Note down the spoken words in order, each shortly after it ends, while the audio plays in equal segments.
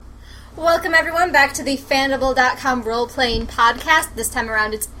Welcome everyone back to the Fandible.com role-playing podcast. This time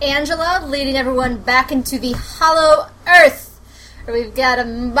around it's Angela leading everyone back into the Hollow Earth, where we've got a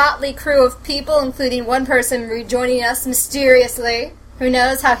motley crew of people, including one person rejoining us mysteriously. Who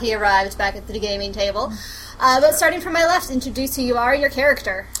knows how he arrived back at the gaming table. But starting from my left, introduce who you are and your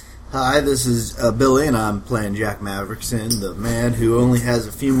character. Hi, this is Billy, and I'm playing Jack Maverickson, the man who only has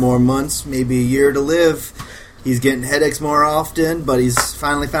a few more months, maybe a year to live. He's getting headaches more often, but he's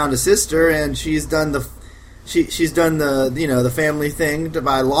finally found a sister, and she's done the the family thing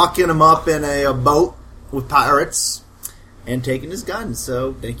by locking him up in a boat with pirates and taking his gun.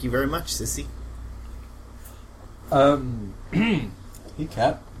 So thank you very much, sissy. Hey,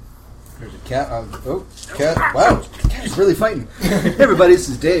 Cat. There's a cat. Cat. Wow, cat is really fighting. Hey, everybody, this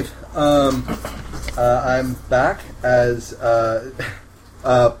is Dave. I'm back as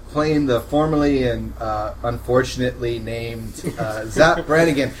playing the formerly and unfortunately named Zap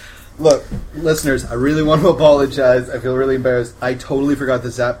Brannigan. Look, listeners, I really want to apologize. I feel really embarrassed. I totally forgot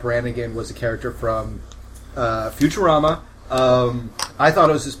that Zap Brannigan was a character from Futurama. I thought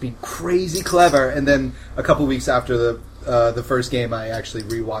it was just being crazy clever, and then a couple weeks after the first game, I actually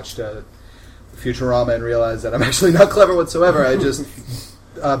rewatched Futurama and realized that I'm actually not clever whatsoever. I just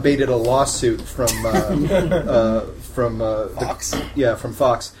baited a lawsuit from Fox? From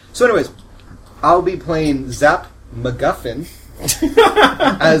Fox. So anyways, I'll be playing Zap MacGuffin,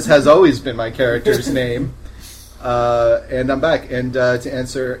 as has always been my character's name. And I'm back. And to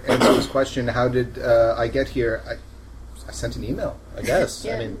answer Angela's question, how did I get here? I sent an email, I guess.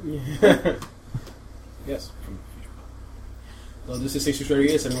 Yeah. I mean, Yes. Well, this is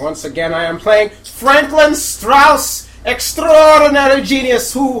 638, and once again I am playing Franklin Strauss, extraordinary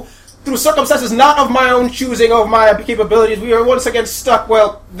genius, who, through circumstances not of my own choosing, of my capabilities, we are once again stuck.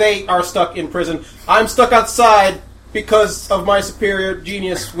 Well, they are stuck in prison. I'm stuck outside because of my superior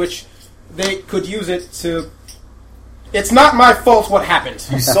genius, which they could use it to... It's not my fault what happened.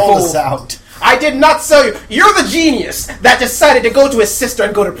 You sold us out. I did not sell you. You're the genius that decided to go to his sister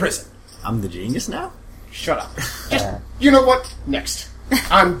and go to prison. I'm the genius now? Shut up. Just, you know what? Next.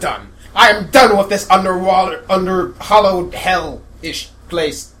 I'm done. I am done with this under hollowed hell-ish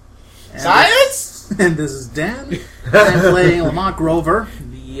place. And Science? And this is Dan. I'm playing Lamont Grover,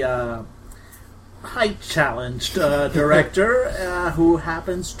 the height-challenged director who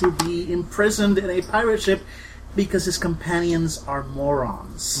happens to be imprisoned in a pirate ship because his companions are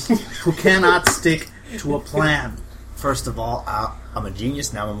morons who cannot stick to a plan. First of all, I'm a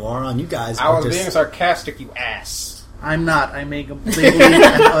genius, now I'm a moron. You guys I are was just... being sarcastic, you ass. I'm not. I'm being completely and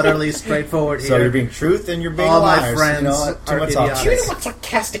utterly straightforward here. So you're being truth and you're being All my liars. friends You know what? Too are much talk. idiots. Do you know what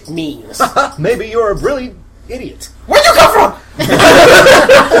sarcastic means? maybe you're a brilliant idiot. Where'd you come from?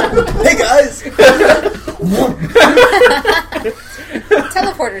 Hey guys!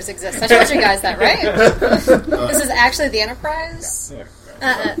 Teleporters exist. I told you guys that, right? This is actually the Enterprise? Sorry.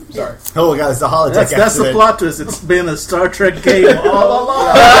 Oh god, it's the holodeck That's the accident. plot twist. It's been a Star Trek game all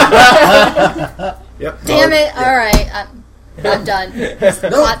along. Yep. Damn it. Alright, I'm done.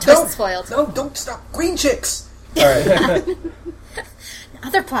 Plot twist is spoiled. No, don't stop. Green chicks. All right.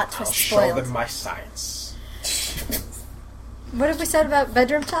 Other plot twist Show spoiled. them my science. What have we said about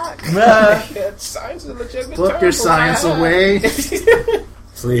bedroom talk? Science is a legitimate Put term your for science that. away.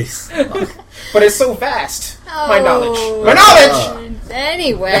 Please. But it's so vast. My knowledge. Oh. My knowledge!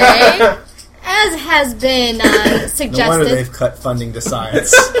 Anyway, as has been No wonder suggested... they've cut funding to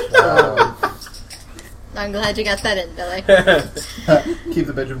science. I'm glad you got that in, Billy. Keep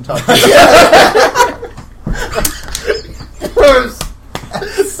the bedroom talk.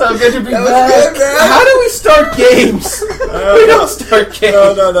 So good to be back. How do we start games? We don't start games.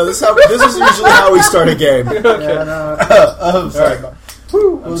 No. This is usually how we start a game. I'm sorry.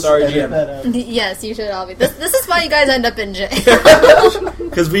 I'm sorry, GM. Yes, you should all be. This is why you guys end up in jail.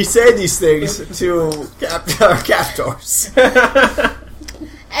 Because we say these things to our captors.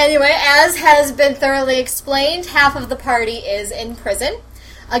 Anyway, as has been thoroughly explained, half of the party is in prison,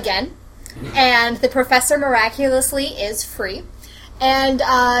 again, and the professor miraculously is free. And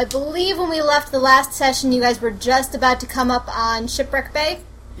I believe when we left the last session, you guys were just about to come up on Shipwreck Bay?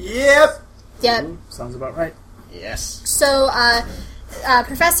 Yep. Yep. Sounds about right. Yes. So,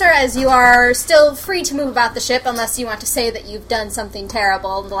 Professor, as you are still free to move about the ship, unless you want to say that you've done something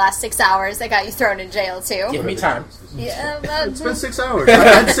terrible in the last 6 hours that got you thrown in jail, too. Give me time. Yeah, It's been 6 hours.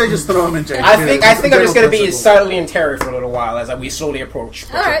 I'd say just throw him in jail. I think I'm just going to be Jail silently in terror for a little while as we slowly approach.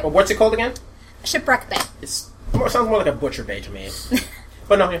 Alright. What's it called again? Shipwreck Bay. Sounds more like a butcher bay to me.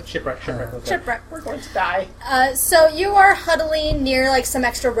 But no, yeah, shipwreck. Okay. Shipwreck. We're going to die. So you are huddling near like some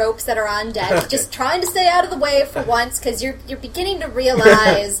extra ropes that are on deck, just trying to stay out of the way for once, because you're beginning to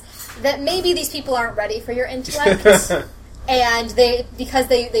realize that maybe these people aren't ready for your intellect, and because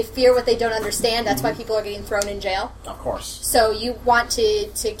they fear what they don't understand. That's why people are getting thrown in jail. Of course. So you want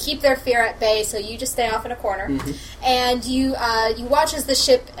to keep their fear at bay. So you just stay off in a corner, and you watch as the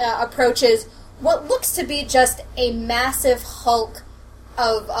ship approaches what looks to be just a massive hulk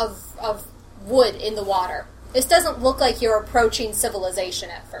of wood in the water. This doesn't look like you're approaching civilization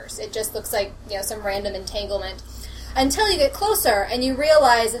at first. It just looks like, some random entanglement. Until you get closer and you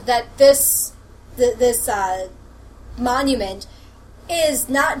realize that this monument is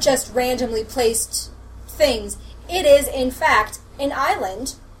not just randomly placed things. It is, in fact, an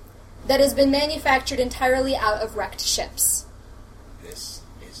island that has been manufactured entirely out of wrecked ships. This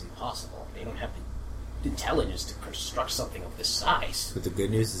is impossible. They don't have the intelligence to construct something of this size. But the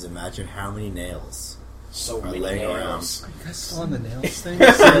good news is, imagine how many nails So are many laying nails. around. Are you guys still on the nails thing?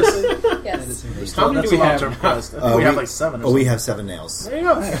 Seriously? Yes. How many That's do we a have? long-term quest. I think we have like 7 or Oh, we something. have 7 nails. There you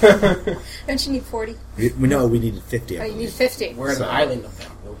go. Don't you need 40? We needed 50. Oh, I you need believe. 50. We're an So- island of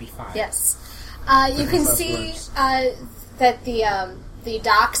them. We'll be fine. Yes. You can Less see words. that the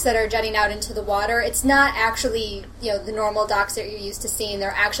docks that are jutting out into the water, it's not actually, the normal docks that you're used to seeing.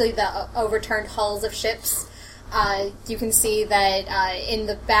 They're actually the overturned hulls of ships. You can see that in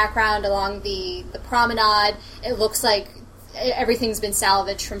the background along the promenade, it looks like everything's been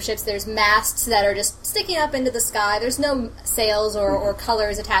salvaged from ships. There's masts that are just sticking up into the sky. There's no sails or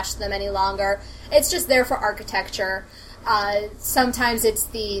colors attached to them any longer. It's just there for architecture. Sometimes it's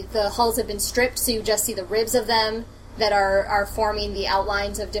the hulls have been stripped, so you just see the ribs of them that are forming the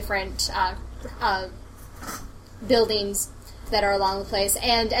outlines of different buildings that are along the place.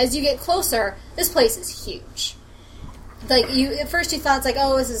 And as you get closer, this place is huge. At first you thought it's like,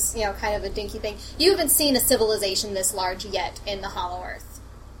 oh, this is, kind of a dinky thing. You haven't seen a civilization this large yet in the Hollow Earth.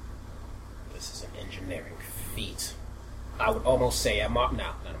 This is an engineering feat. I would almost say I'm not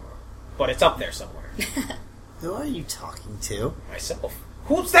anymore. But it's up there somewhere. Who are you talking to? Myself.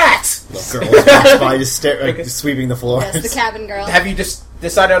 Who's that? The girl walks by just sweeping the floors. Yes, the cabin girl. Have you just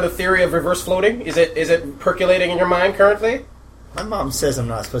decided on the theory of reverse floating? Is it percolating in your mind currently? My mom says I'm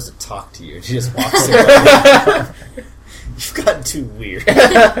not supposed to talk to you. She just walks away. You've gotten too weird. I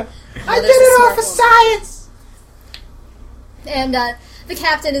did it all for science! And the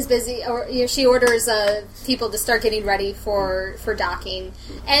captain is busy, or she orders people to start getting ready for docking.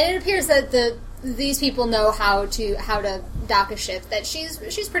 And it appears that these people know how to dock a ship. That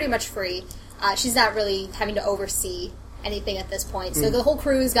she's pretty much free. She's not really having to oversee anything at this point. So the whole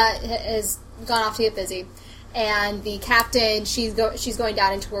crew has gone off to get busy. And the captain, she's going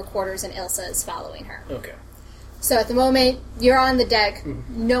down into her quarters, and Ilsa is following her. Okay. So at the moment, you're on the deck.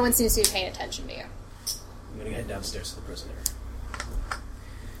 No one seems to be paying attention to you. I'm going to head downstairs to the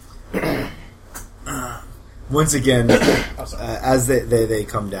prisoner. Once again, as they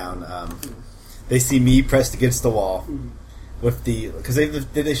come down, they see me pressed against the wall with because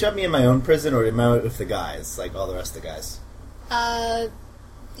did they shove me in my own prison, or am I with the guys, like all the rest of the guys?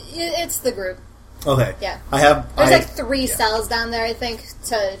 It's the group. Okay. Yeah. There's 3 cells down there, I think.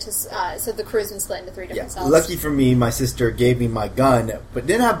 So the crew's been split into 3 different cells. Lucky for me, my sister gave me my gun, but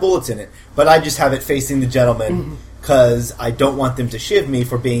didn't have bullets in it. But I just have it facing the gentleman because I don't want them to shiv me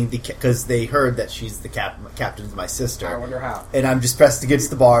for being because they heard that she's the captain's my sister. I wonder how. And I'm just pressed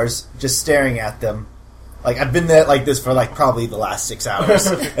against the bars, just staring at them. Like, I've been there like this for probably the last 6 hours,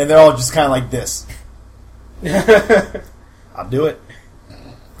 and they're all just kind of like this. I'll do it.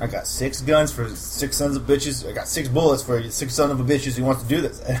 I got 6 guns for 6 sons of bitches. I got 6 bullets for 6 sons of a bitches who wants to do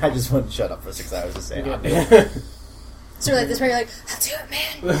this. And I just wouldn't shut up for 6 hours to say, I'll do it. So like this, where you're like, I'll do it,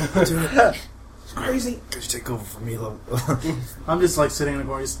 man. I'll do it. It's crazy. Could you take over for me, love? I'm just like sitting in the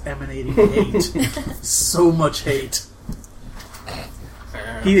corner, just emanating hate. So much hate.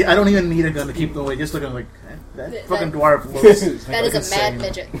 I don't even need a gun to keep going. Just looking like that fucking dwarf looks. That is a mad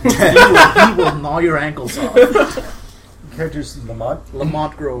midget. He will gnaw your ankles off. Character's Lamont.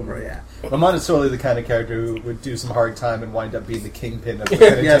 Lamont Grover, yeah. Lamont is totally the kind of character who would do some hard time and wind up being the kingpin of the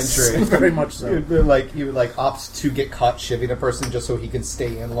penitentiary. Yes, very much so. He would opt to get caught shivving a person just so he can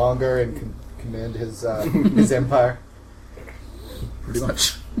stay in longer and command his empire. Pretty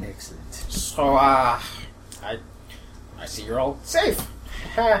much. Excellent. So, I see you're all safe.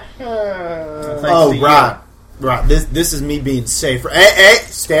 Oh, right. Right. This is me being safe. Hey,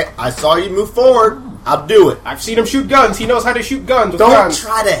 I saw you move forward. I'll do it. I've seen him shoot guns. He knows how to shoot guns with Don't guns.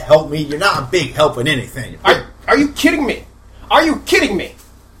 try to help me. You're not a big help in anything. Are you kidding me? Are you kidding me?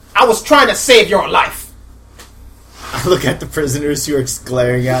 I was trying to save your life. I look at the prisoners who are just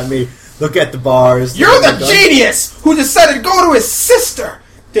glaring at me. Look at the bars. You're the genius who decided to go to his sister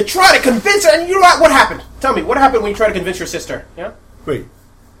to try to convince her. And you know what happened? Tell me, what happened when you tried to convince your sister? Yeah. Wait.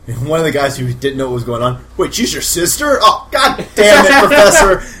 And one of the guys who didn't know what was going on, wait, she's your sister? Oh, god damn it,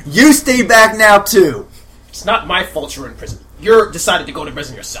 Professor. You stay back now, too. It's not my fault you're in prison. You decided to go to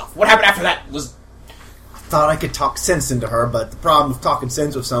prison yourself. What happened after that was... Thought I could talk sense into her, but the problem with talking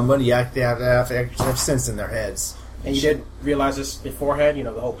sense with somebody, you have to have sense in their heads. And you didn't realize this beforehand? You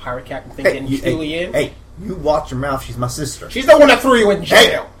know, the whole pirate captain thing didn't clue you in? Hey, you watch your mouth. She's my sister. She's the one that threw you in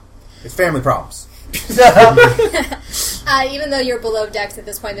jail. It's family problems. Even though you're below decks at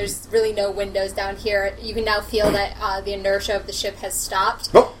this point, there's really no windows down here. You can now feel that the inertia of the ship has stopped.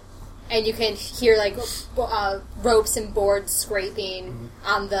 Oh. And you can hear like ropes and boards scraping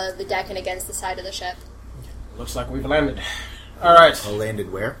on the deck and against the side of the ship. Looks like we've landed. All right.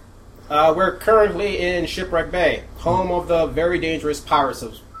 Landed where? We're currently in Shipwreck Bay, home of the very dangerous pirate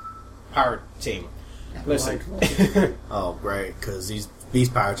team. Listen. Oh, great, because these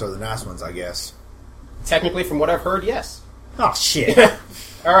pirates are the nice ones, I guess. Technically, from what I've heard, yes. Oh, shit.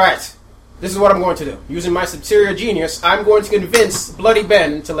 All right. This is what I'm going to do. Using my superior genius, I'm going to convince Bloody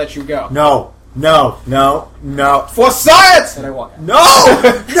Ben to let you go. No. For science! And I walk out. No!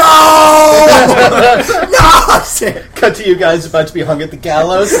 No! Cut to you guys about to be hung at the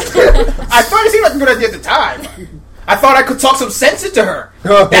gallows. I thought it seemed like a good idea at the time. I thought I could talk some sense into her.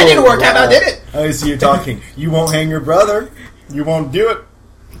 That didn't work out, I did it. I see you talking. You won't hang your brother. You won't do it.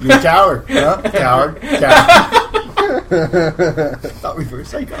 You're a coward. Huh? Coward. Thought reverse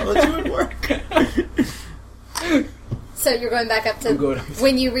psychology would work. So you're going back up to... I'm good.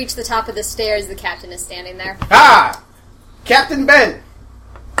 When you reach the top of the stairs, the captain is standing there. Ah! Captain Ben!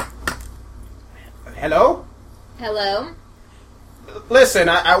 Hello? Hello? Listen,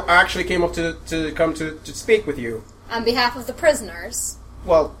 I actually came up to come to speak with you. On behalf of the prisoners.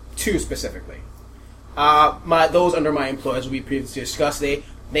 Well, two specifically. Those under my employ, as we previously discussed, they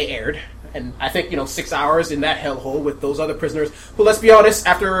aired. And I think, 6 hours in that hellhole with those other prisoners who, let's be honest,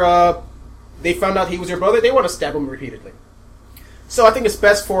 after they found out he was your brother, they want to stab him repeatedly. So I think it's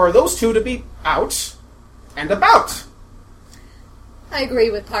best for those two to be out and about. I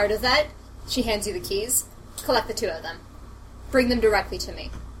agree with part of that. She hands you the keys. Collect the two of them. Bring them directly to me.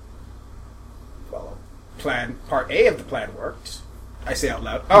 Well, part A of the plan worked. I say out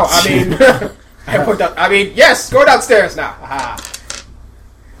loud. Oh, I mean, yes, go downstairs now. Aha.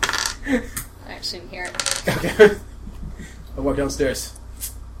 I actually didn't hear it. Okay. I walk downstairs.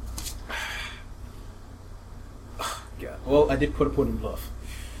 God. Well, I did put a point in bluff.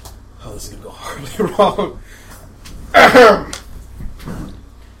 Oh, this is going to go horribly wrong.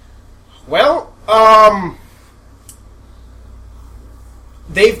 Well,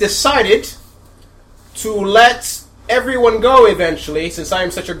 they've decided to let everyone go eventually, since I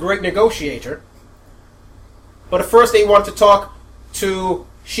am such a great negotiator. But at first they want to talk to...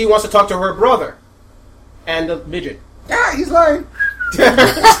 She wants to talk to her brother. And the midget. Ah, he's lying. Shut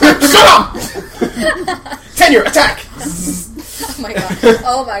up! Tenure, attack!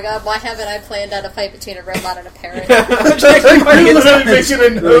 Oh my god, why haven't I planned out a fight between a robot and a parrot? Note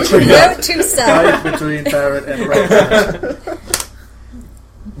to self. Fight between parrot and robot.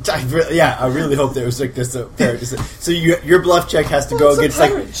 I really hope there was like this parrot. So your bluff check has to go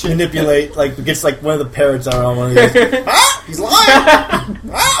against manipulate against one of the parrots on one of these. Ah, he's lying.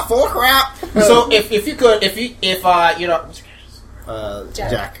 Full crap. So if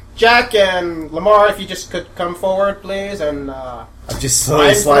Jack and Lamar, if you just could come forward, please, and I'm just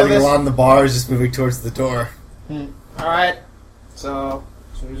slowly sliding along the bars, just moving towards the door. All right. So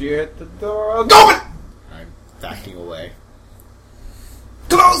as soon as you hit the door, open. I'm backing away.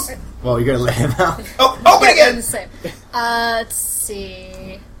 Close. Well, you're gonna let him out. Oh, open again. The same. Let's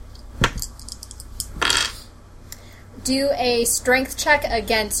see. Do a strength check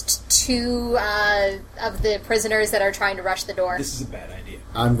against two of the prisoners that are trying to rush the door. This is a bad idea.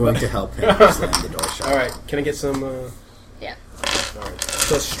 I'm going to help him slam the door shut. All right. Can I get some? Yeah. All right.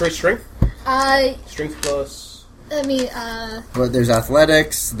 So straight strength. Strength plus. Well, there's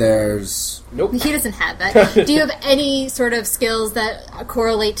athletics. There's Nope. He doesn't have that. Do you have any sort of skills that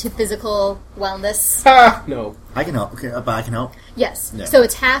correlate to physical wellness? No. I can help. Okay, but I can help. Yes. Yeah. So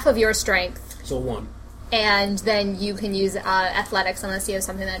it's half of your strength. So 1. And then you can use athletics unless you have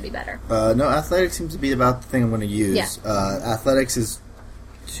something that'd be better. No, athletics seems to be about the thing I'm going to use. Yeah. Athletics is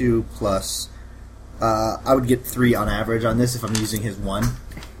 2 plus. I would get 3 on average on this if I'm using his 1.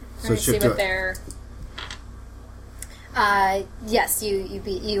 Let me see what they're... yes,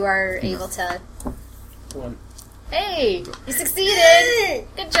 you are able to... 1. Hey! You succeeded!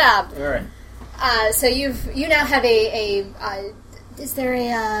 Good job! All right. So you now have a is there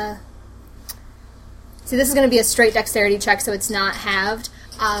a... So this is going to be a straight dexterity check, so it's not halved,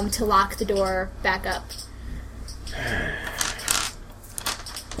 to lock the door back up.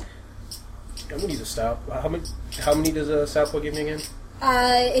 I'm gonna use a stout. How many does a Southpaw give me again?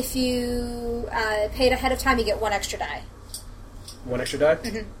 If you pay it ahead of time, you get one extra die. One extra die?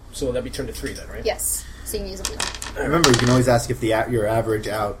 Mm-hmm. So that'd be turned to 3 then, right? Yes. So you can use a blue. Remember, you can always ask if your average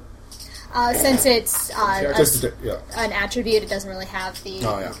out. Since it's Yeah. an attribute, it doesn't really have the...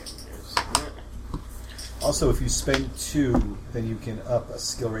 Oh, yeah. Also, if you spend 2, then you can up a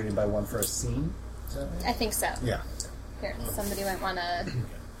skill rating by 1 for a scene. Is that right? I think so. Yeah. Here, somebody might want to...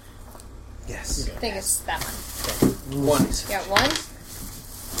 Yes. I think it's that one. 1. You got 1.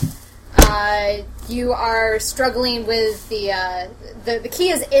 You are struggling with the key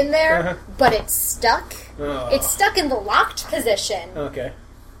is in there, but it's stuck. Oh. It's stuck in the locked position, Okay.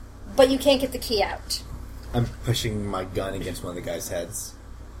 but you can't get the key out. I'm pushing my gun against one of the guys' heads.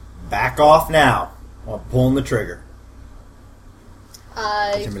 Back off now. I'm pulling the trigger.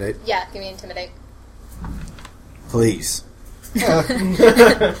 Intimidate? Yeah, give me intimidate. Please.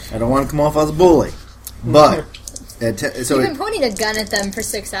 I don't want to come off as a bully. But, so You've been pointing a gun at them for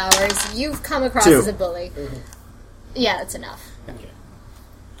 6 hours. You've come across 2. as a bully. Yeah, that's enough. Okay.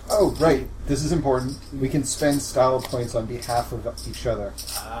 Oh, right. This is important. We can spend style points on behalf of each other.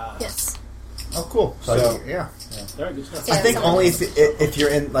 Yes. oh, cool. So- yeah. All right, good stuff. Yeah, I think someone- only if you're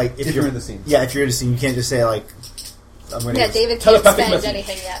in, like, If you're in the scene. Yeah, if you're in the scene, you can't just say, like, I'm going to... Yeah, David can't Telepathic spend message.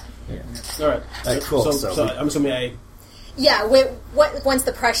 anything yet. All right. cool. So I'm assuming I... Yeah, once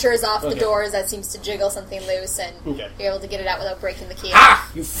the pressure is off the doors, that seems to jiggle something loose, and Okay. you're able to get it out without breaking the key. Ah!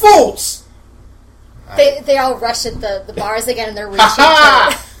 You fools! They all rush at the bars again, and they're reaching Ha!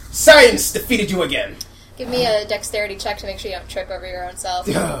 to... Science defeated you again. Give me a dexterity check to make sure you don't trip over your own self.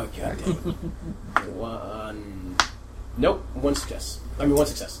 Oh, God damn it. 1... Nope. 1 success. 1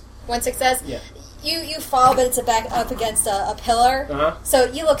 success. 1 success? Yeah. You fall, but it's up against a pillar. Uh-huh. So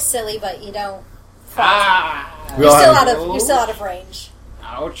you look silly, but you don't... Ah! We all have- You're still out of range.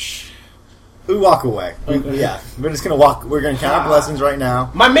 Ouch. We walk away. Okay. Yeah. We're just going to walk... We're going to count our blessings right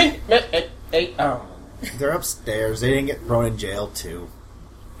now. My oh. They're upstairs. They didn't get thrown in jail, too.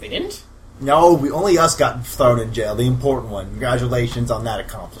 They didn't? No, only us got thrown in jail. The important one. Congratulations on that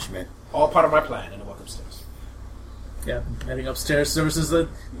accomplishment. All part of my plan, and I walk upstairs. Yeah, heading upstairs. Services that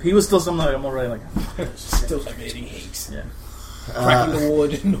he was still something like I'm already like. Still emanating hate. Yeah. Cracking the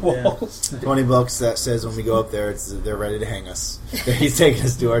wood in the walls. 20 bucks that says when we go up there, they're ready to hang us. He's taking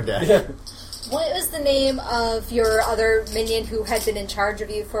us to our death. What was the name of your other minion who had been in charge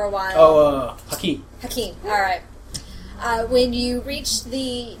of you for a while? Oh, Hakeem. Hakeem. All right. When you reach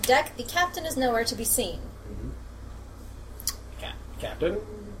the deck, the captain is nowhere to be seen. Captain?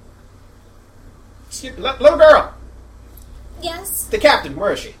 Little girl! Yes? The captain,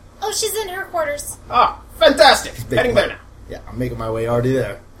 where is she? Oh, she's in her quarters. Ah, fantastic! Big Heading there now. Yeah, I'm making my way already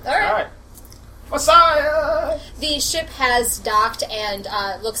there. All right. Alright. Messiah! The ship has docked, and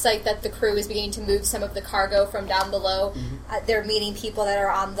looks like that the crew is beginning to move some of the cargo from down below. They're meeting people that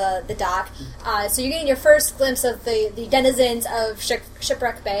are on the dock. So you're getting your first glimpse of the denizens of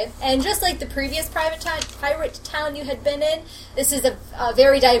Shipwreck Bay. And just like the previous pirate town you had been in, this is a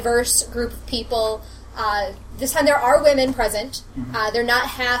very diverse group of people. This time there are women present. They're not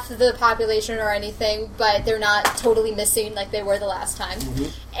half the population or anything, but they're not totally missing like they were the last time.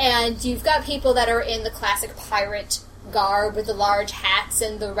 And you've got people that are in the classic pirate garb with the large hats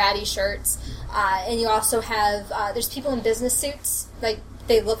and the ratty shirts. And you also have, there's people in business suits. Like,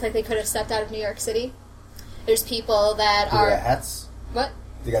 they look like they could have stepped out of New York City. There's people that Do they are... got hats? What?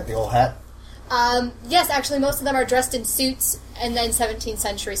 They got the old hat? Yes, actually, most of them are dressed in suits and then 17th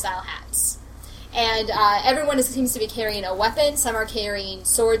century style hats. And everyone seems to be carrying a weapon. Some are carrying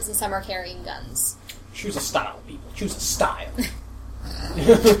swords and some are carrying guns. Choose a style, people. Choose a style.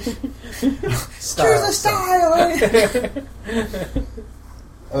 Choose a style!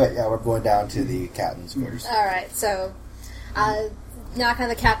 Okay, yeah, we're going down to the captain's quarters. Alright, so knock on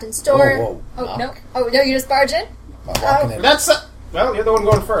the captain's door. Whoa, Oh, knock. no. Oh, no, you just barge in? I'm walking in. That's... well, you're the one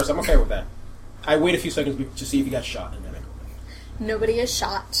going first. I'm okay with that. I wait a few seconds to see if you got shot, and then I go. Nobody is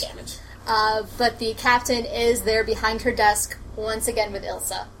shot. Damn it. But the captain is there behind her desk, once again with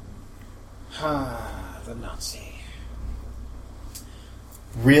Ilsa. Ah, the Nazi.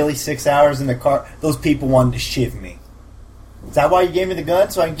 Really? 6 hours in the car? Those people wanted to shiv me. Is that why you gave me the gun?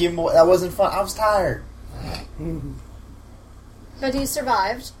 So I can give them... That wasn't fun. I was tired. But you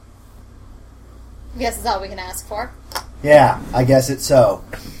survived. I guess that's all we can ask for. Yeah, I guess it's so.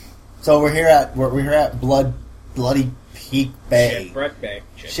 So we're here at Bloody Peak Bay. Shipwreck Bay.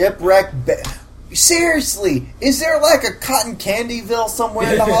 Shipwreck Bay. Seriously, is there like a Cotton Candyville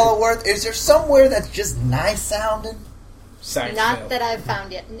somewhere in the Hollow Earth? Is there somewhere that's just nice sounding? Science Not that I've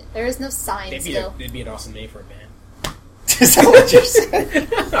found yet. There is no Scienceville. It'd be an awesome name for a band. Is that what you're saying?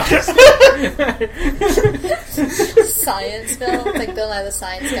 Scienceville? It's like Bill Nye the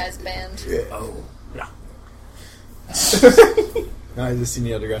Science Guy's band. Oh, no. No, I just seen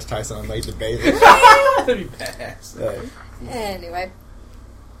Neil deGrasse Tyson on like debate. That'd be badass. Anyway,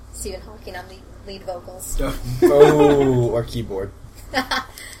 Stephen Hawking on the lead vocals. Or keyboard.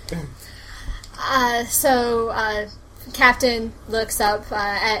 So Captain looks up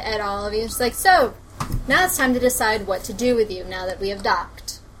at all of you and she's like, so, now it's time to decide what to do with you now that we have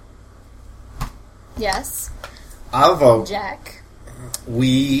docked. Yes, I'll vote. Jack.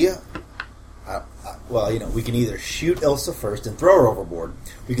 We can either shoot Ilsa first and throw her overboard.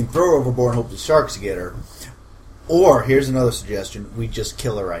 We can throw her overboard and hope the sharks get her. Or, here's another suggestion, we just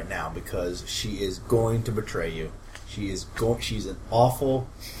kill her right now because she is going to betray you. She's an awful,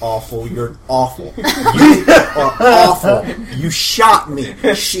 you're awful. You are awful. You shot me.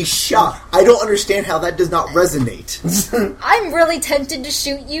 She shot. I don't understand how that does not resonate. I'm really tempted to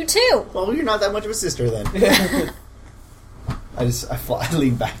shoot you too. Well, you're not that much of a sister then. I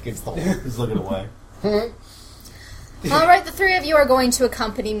lean back against the wall, just looking away. Alright, the three of you are going to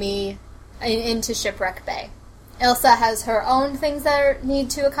accompany me into Shipwreck Bay. Ilsa has her own things that need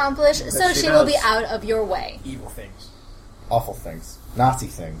to accomplish, so she will be out of your way. Evil things. Awful things. Nazi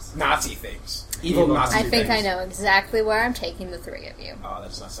things. Nazi things. Evil Nazi I things. think I know exactly where I'm taking the three of you. Oh, that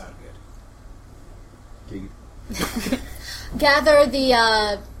does not sound good. Gather the,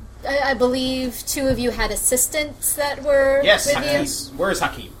 I believe two of you had assistants that were Yes, with Hakeem. you. Where's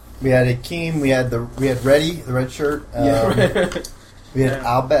Hakeem? We had Akeem, we had Reddy, the red shirt. We had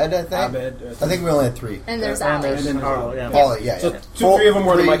Abed, I think. Abed, I think we only had three. And there's And Ali. then Harlow, yeah. Ollie, yeah. So yeah. three of them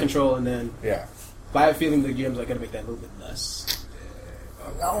were under my three- control, and then Yeah. but I have a feeling the GM's are going to make that a little bit less.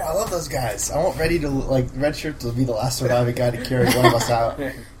 No, I love those guys. I want Reddy to, red shirt to be the last surviving guy to carry one of us out.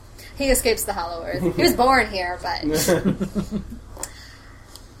 He escapes the Hollow Earth. He was born here, but...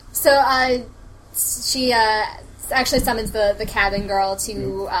 So, she actually summons the cabin girl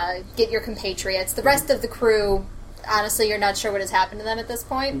to get your compatriots. The rest of the crew, honestly, you're not sure what has happened to them at this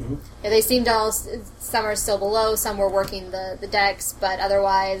point. Mm-hmm. Yeah, they seemed all... Some are still below, some were working the decks, but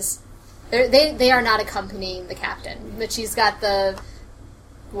otherwise... They are not accompanying the captain. But she's got the...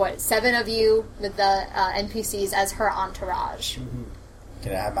 7 of you with the NPCs as her entourage. Mm-hmm.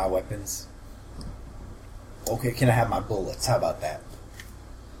 Can I have my weapons? Okay, can I have my bullets? How about that?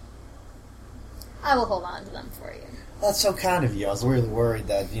 I will hold on to them for you. That's so kind of you. I was really worried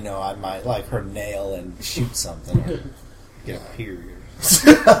that, I might, her nail and shoot something. Or get a period.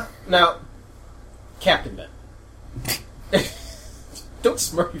 Now, Captain Ben. Don't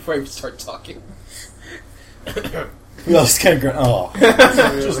smirk before I start talking. We all just kind of go, oh.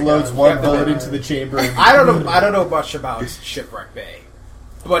 Just loads one bullet into the chamber. I don't know much about Shipwreck Bay,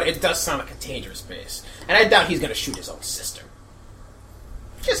 but it does sound like a dangerous base, and I doubt he's going to shoot his own sister.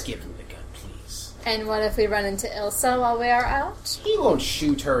 Just give him the gun, please. And what if we run into Ilsa while we are out? He won't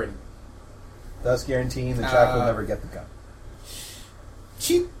shoot her. And Thus guaranteeing that Jack will never get the gun.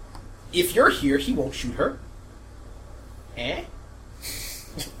 if you're here, he won't shoot her. Eh?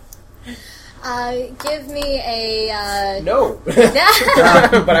 Give me a... No.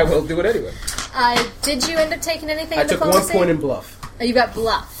 But I will do it anyway. Did you end up taking anything I in took diplomacy? 1 point in bluff. Oh, you got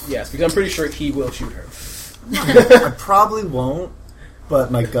bluff. Yes, because I'm pretty sure he will shoot her. I probably won't,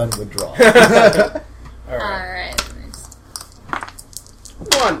 but my gun would draw. Alright. Alright.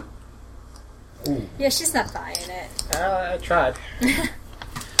 1. Yeah, she's not buying it. I tried.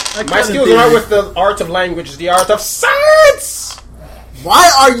 My skills are not with the art of language, it's the art of science!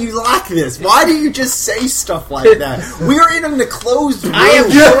 Why are you like this? Why do you just say stuff like that? We are in an enclosed room. I am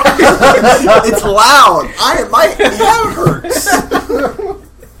It's loud. My head hurts.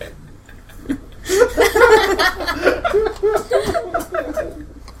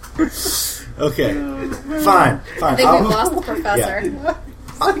 Okay. Fine. I think we've lost the professor.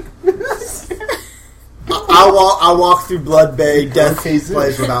 I walk through Blood Bay. Death plays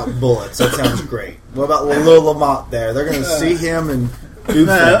without bullets. That sounds great. What about Lil Lamont there? They're going to see him and do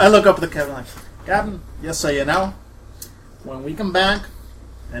I things. look up at the captain like, Captain, yes, so when we come back,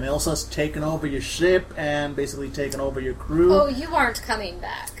 and Ilsa's taken over your ship and basically taken over your crew. Oh, you aren't coming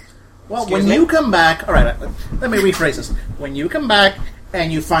back. Well, Excuse when me? you come back... Alright, let me rephrase this. When you come back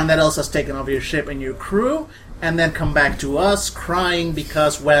and you find that Elsa's taken over your ship and your crew, and then come back to us crying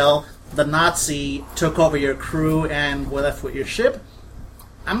because, well, the Nazi took over your crew and were left with your ship,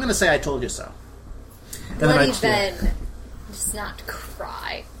 I'm going to say I told you so. Bloody Ben does not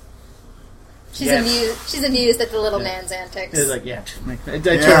cry. She's amused at the little man's antics. It's like, I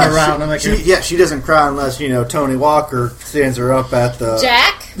turn around, I'm like... She doesn't cry unless, Tony Walker stands her up at the...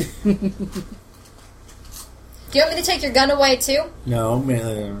 Jack? Do you want me to take your gun away, too? No,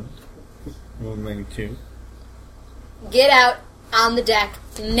 man. Maybe 2. Get out on the deck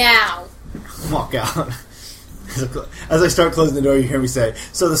now. Walk out. As I start closing the door, you hear me say,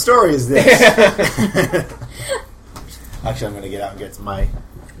 "So the story is this." Actually, I'm going to get out and get my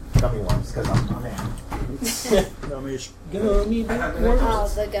gummy ones because I'm in. Gummies. Oh,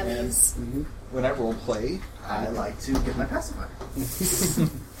 the gummies. When I role play, I like to get my pacifier.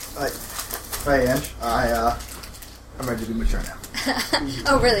 Hi, Ange. I'm ready to be mature now.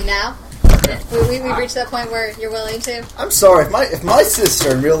 Oh, really? Now? We've reached that point where you're willing to? I'm sorry if my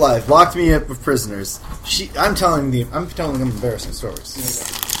sister in real life locked me up with prisoners. I'm telling them embarrassing stories.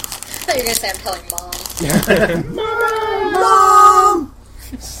 I thought you were going to say I'm telling Mom. Mom!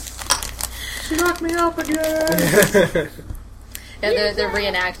 She locked me up again. Yeah, they're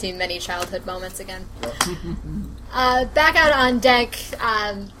reenacting many childhood moments again. Back out on deck,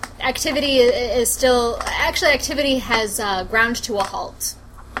 activity is still... Actually, activity has ground to a halt.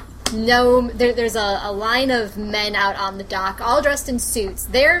 There's a line of men out on the dock, all dressed in suits.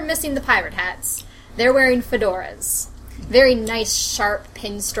 They're missing the pirate hats. They're wearing fedoras. Very nice, sharp,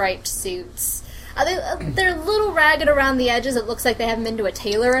 pinstriped suits. They're a little ragged around the edges. It looks like they haven't been to a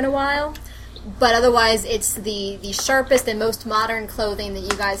tailor in a while. But otherwise, it's the sharpest and most modern clothing that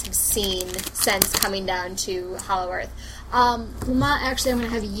you guys have seen since coming down to Hollow Earth. Lamont, actually, I'm going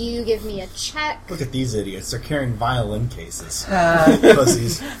to have you give me a check. Look at these idiots. They're carrying violin cases.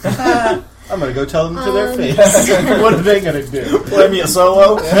 Pussies. I'm going to go tell them to their face. What are they going to do? Play me a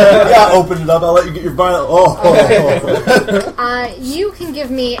solo? Yeah, open it up. I'll let you get your violin. You can give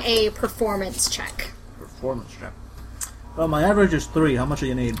me a performance check. Performance check. Well, my average is 3. How much do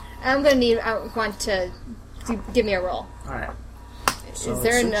you need? I want to give me a roll. Alright. So Is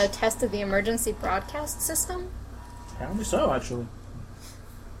there a test of the emergency broadcast system? Apparently so, actually.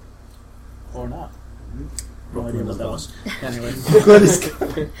 Or not. No idea what that was. Anyway.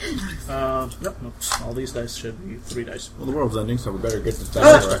 Nope. All these dice should be 3 dice. Well, the world's ending, so we better get this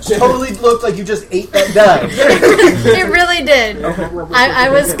dice. Totally looked like you just ate that die. It really did. I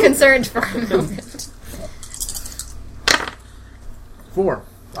was concerned for a moment. 4.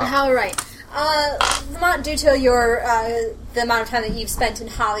 All right. Lamont, due to the amount of time that you've spent in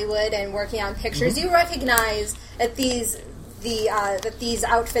Hollywood and working on pictures, you recognize that these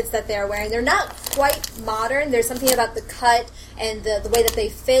outfits that they're wearing, they're not quite modern. There's something about the cut and the way that they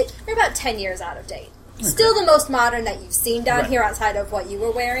fit. They're about 10 years out of date. Okay. Still the most modern that you've seen down here outside of what you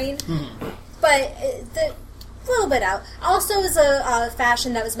were wearing. But a little bit out. Also is a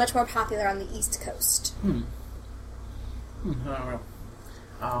fashion that was much more popular on the East Coast. And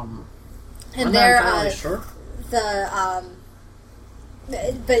I'm they're not entirely sure.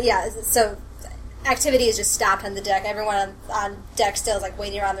 But yeah, so activity is just stopped on the deck. Everyone on deck still is like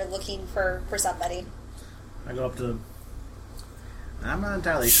waiting around there looking for somebody. I go up to them. I'm not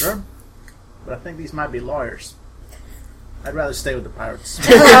entirely sure, but I think these might be lawyers. I'd rather stay with the pirates.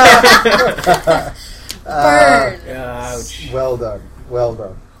 Burn. Ouch. Well done. Well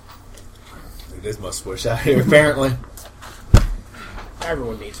done. It is must push out here, apparently.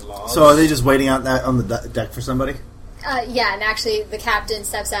 Everyone needs laws. So are they just waiting out on the deck for somebody? Yeah, and actually the captain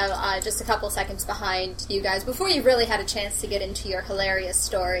steps out just a couple seconds behind you guys before you really had a chance to get into your hilarious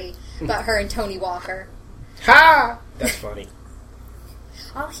story about her and Tony Walker. Ha! That's funny.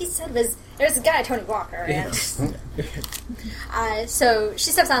 All he said was, there's a guy, Tony Walker. And so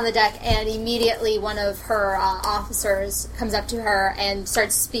she steps on the deck, and immediately one of her officers comes up to her and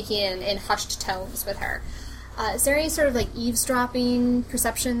starts speaking in hushed tones with her. Is there any sort of like eavesdropping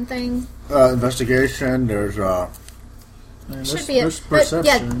perception thing? Investigation, there's Should be it. Perception.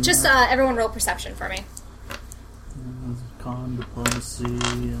 Yeah, just everyone roll perception for me. Con, diplomacy,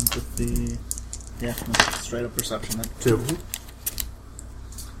 empathy. Yeah, straight up perception then. 2.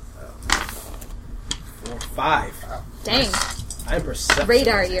 4, 5. Dang. I'm perceptive.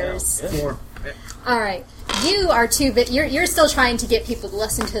 Radar ears. 4. All right. You are too bit. You're still trying to get people to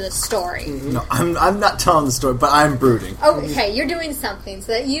listen to the story. No, I'm not telling the story, but I'm brooding. Oh, okay, you're doing something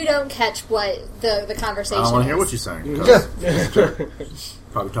so that you don't catch what the conversation I don't want is. to hear what you're saying. 'Cause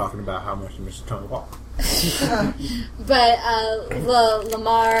probably talking about how much you miss Tony Walker. But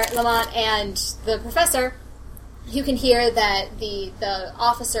Lamont and the professor, you can hear that the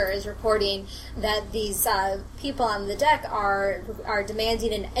officer is reporting that these people on the deck are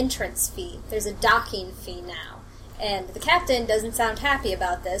demanding an entrance fee. There's a docking fee now. And the captain doesn't sound happy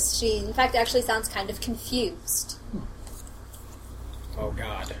about this. She, in fact, actually sounds kind of confused. Oh,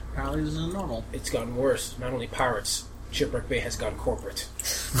 God. Apparently this isn't normal. It's gotten worse. Not only pirates, Shipwreck Bay has gone corporate.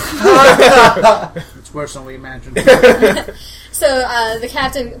 It's worse than we imagined. So the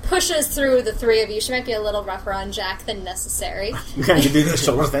captain pushes through the three of you. She might be a little rougher on Jack than necessary. You kind of do the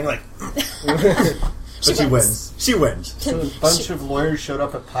shoulder thing, like... But she wins. She wins. So a bunch of lawyers showed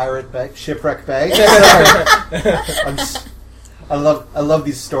up at Shipwreck Bay. I love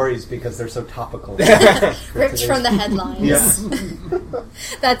these stories because they're so topical. Ripped from the headlines. Yes.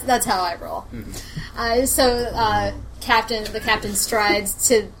 That's how I roll. The captain strides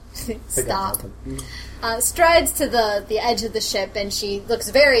to stop. Strides to the edge of the ship, and she looks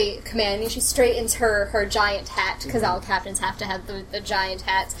very commanding. She straightens her giant hat, because all captains have to have the giant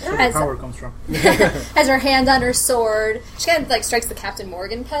hats. Where power comes from. Has her hand on her sword. She kind of like strikes the Captain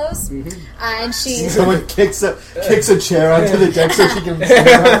Morgan pose, and she Someone kicks a chair onto the deck so she can stand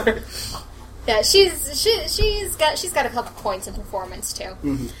up. yeah she's got a couple points in performance too,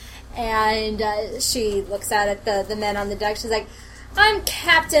 and she looks out at the men on the deck. She's like, "I'm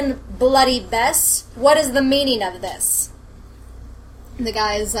Captain Bloody Bess. What is the meaning of this?" And the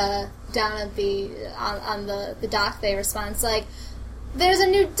guys down at on the dock, they respond like, "There's a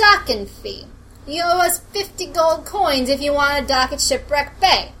new docking fee. You owe us 50 gold coins if you want to dock at Shipwreck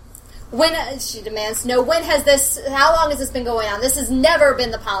Bay." She demands to know, how long has this been going on? This has never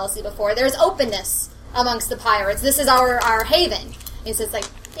been the policy before. There's openness amongst the pirates. This is our haven. And so it's like,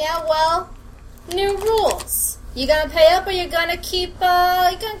 yeah, well, new rules. You gonna pay up, or you gonna keep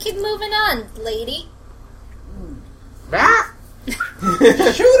moving on, lady? Shoot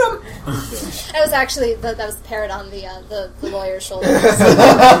him! That was actually that was the parrot on the lawyer's shoulder.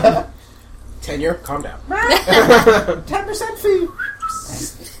 Tenure, calm down. 10% fee.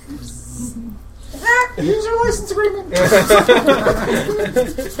 Here's your license agreement.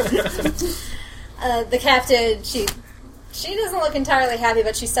 The captain, she doesn't look entirely happy,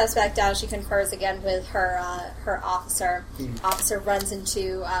 but she steps back down. She confers again with her officer. Officer runs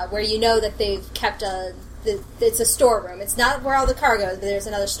into where you know that they've kept it's a storeroom. It's not where all the cargo is, but there's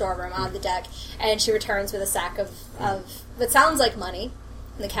another storeroom on the deck. And she returns with a sack of what sounds like money.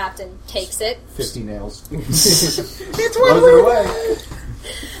 And the captain takes it. 50 nails. It's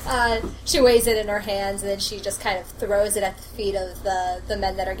She weighs it in her hands, and then she just kind of throws it at the feet of the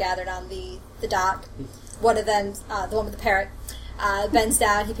men that are gathered on the dock. One of them, the one with the parrot, bends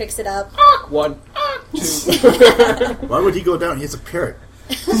down. He picks it up. 1, 2. Why would he go down? He has a parrot.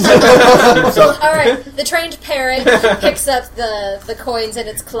 All right, the trained parrot picks up the coins in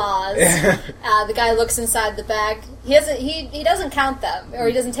its claws. The guy looks inside the bag. He doesn't count them, or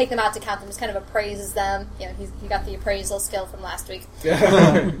he doesn't take them out to count them. Just kind of appraises them. You know, he got the appraisal skill from last week.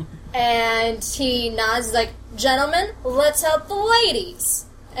 And he nods. He's like, "Gentlemen, let's help the ladies."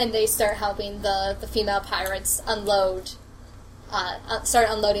 And they start helping the female pirates unload. Start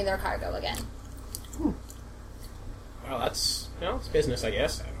unloading their cargo again. Well, that's it's business, I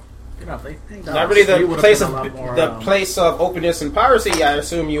guess. I don't know. You know, Not really the place of openness and piracy. I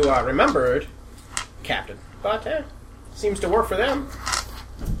assume you remembered, Captain, but seems to work for them.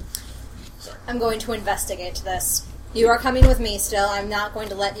 Sorry. I'm going to investigate this. You are coming with me still. I'm not going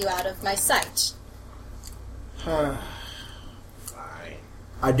to let you out of my sight. Fine.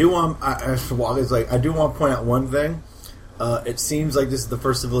 I do want to point out one thing. It seems like this is the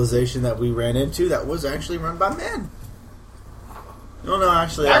first civilization that we ran into that was actually run by men. No,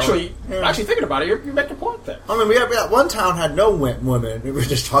 actually, thinking about it, you're making a point there. I mean, we had one town had no women. We were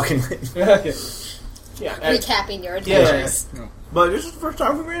just talking. Recapping your adventures. Yeah. But this is the first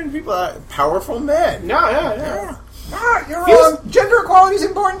time we ran into people that powerful men. Yeah. You're wrong. Gender equality is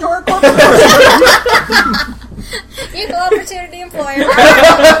important to our corporate. Equal opportunity employer.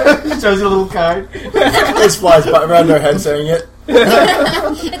 Shows you a little card. This flies around their head saying it.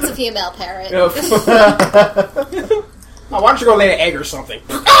 It's a female parrot. Why don't you go lay an egg or something?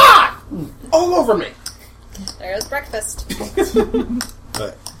 Ah! All over me. There's breakfast.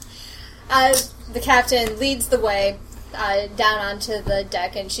 But The captain leads the way down onto the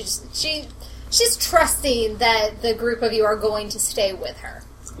deck, and she's trusting that the group of you are going to stay with her.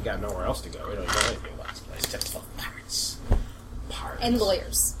 We got nowhere else to go. We don't know anything about this place. It's full of pirates. And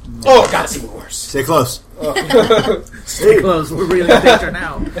lawyers. Oh, God, it's even worse. stay close. Stay close. We're really in danger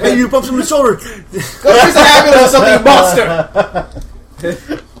now. Hey, you bumped him in the shoulder. Go fix the ambulance or something, you monster!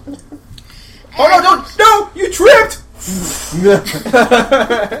 Oh, no, you tripped!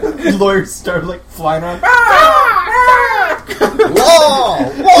 Lawyers start like flying around.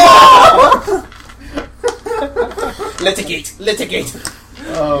 Whoa! Litigate.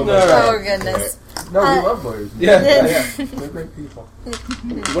 Oh, my Oh, goodness. No, we love lawyers. Yeah. They're great people.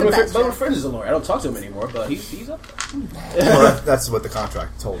 One of my friends is a lawyer. I don't talk to him anymore, but he's up there. Well, that's what the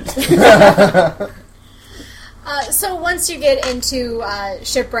contract told me. So once you get into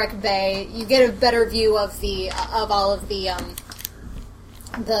Shipwreck Bay, you get a better view of all of the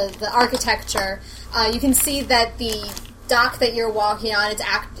architecture. You can see that the dock that you're walking on,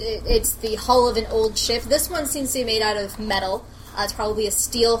 it's the hull of an old ship. This one seems to be made out of metal. It's probably a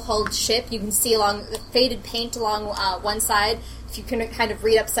steel-hulled ship. You can see along the faded paint along one side. If you can kind of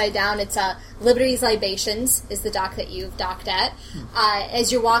read upside down, it's Liberty's Libations is the dock that you've docked at.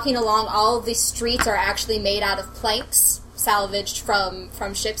 As you're walking along, all of the streets are actually made out of planks, salvaged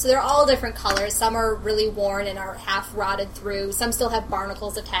from ships. So they're all different colors. Some are really worn and are half rotted through. Some still have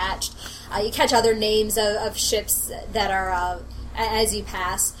barnacles attached. You catch other names of ships that are as you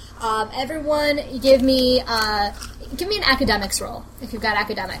pass. Everyone, give me an academics roll if you've got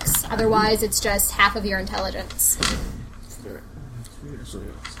academics. Otherwise, it's just half of your intelligence.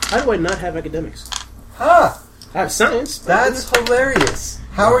 How do I not have academics? Huh. I have science. That's hilarious.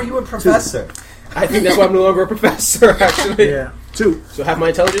 How are you a professor? I think that's why I'm no longer a professor, actually. Yeah. 2. So have my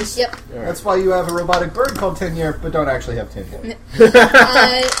intelligence? Yep. That's why you have a robotic bird called Tenure, but don't actually have tenure.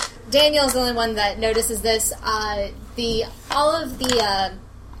 Daniel's the only one that notices this. All of the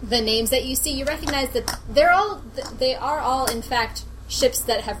names that you see, you recognize that they are all in fact ships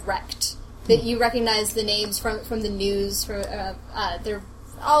that have wrecked. That you recognize the names from the news. They're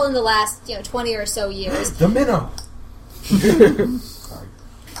all in the last 20 or so years. The Minnow.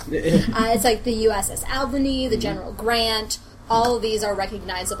 It's like the USS Albany, the General Grant. All of these are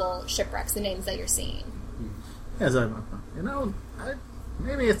recognizable shipwrecks. The names that you're seeing. Yes,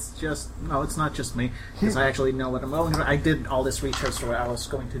 maybe it's just... No, it's not just me, because I actually know what I'm going to... I did all this research where I was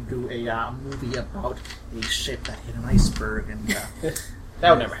going to do a movie about a ship that hit an iceberg, and... That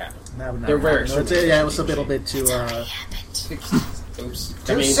would never happen. that would They're never very happen. extremely It was a little bit too... Oops.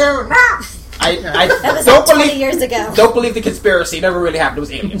 Too soon. I That was don't 20 believe years ago. Don't believe the conspiracy. It never really happened. It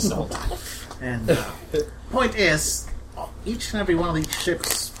was aliens the whole time. And point is, each and every one of these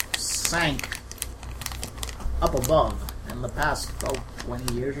ships sank up above in the past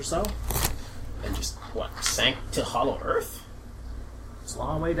 20 years or so. And just, sank to hollow Earth? It's a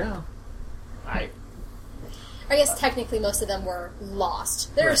long way down. I guess technically most of them were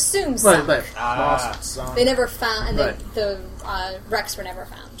lost. They're Right. assumed But sunk. lost some. They never found, and Right. the wrecks were never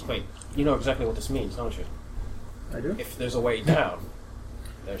found. Wait, you know exactly what this means, don't you? I do. If there's a way down,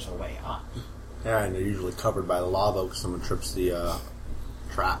 there's a way up. Yeah, and they're usually covered by lava because someone trips the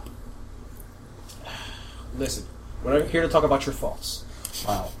trap. Listen, we're not here to talk about your faults.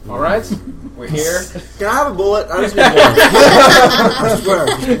 Wow. All right? We're here. Can I have a bullet? I just need one. I swear,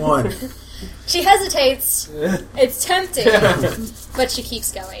 just one. She hesitates. It's tempting, but she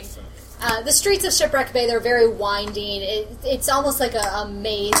keeps going. The streets of Shipwreck Bay, they're very winding. It's almost like a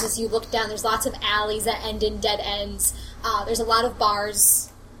maze as you look down. There's lots of alleys that end in dead ends. There's a lot of bars.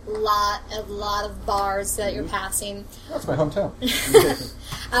 A lot of bars that you're passing. That's my hometown.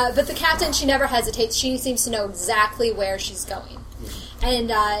 But the captain, she never hesitates. She seems to know exactly where she's going.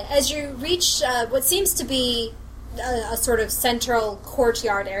 And as you reach what seems to be a sort of central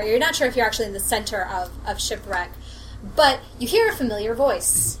courtyard area, you're not sure if you're actually in the center of Shipwreck, but you hear a familiar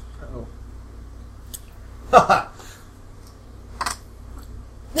voice.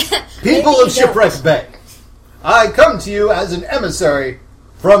 People Maybe of Shipwreck Bay, I come to you as an emissary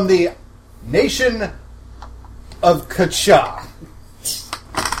from the nation of Kacha.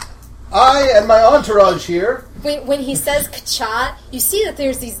 I and my entourage here... When he says Kachat, you see that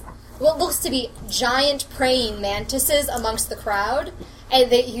there's these, what looks to be giant praying mantises amongst the crowd,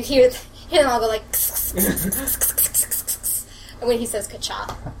 and you hear them all go like... when he says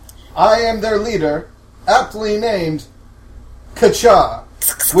Kachat. I am their leader, aptly named Kacha.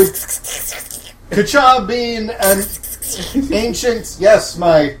 With Kacha being an ancient, yes,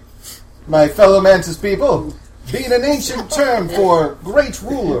 my fellow Mantis people, being an ancient term for great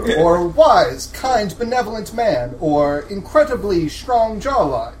ruler, or wise, kind, benevolent man, or incredibly strong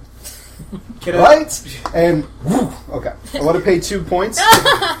jawline. Right? And, okay. I want to pay 2 points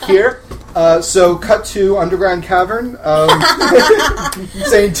here. So, cut to Underground Cavern,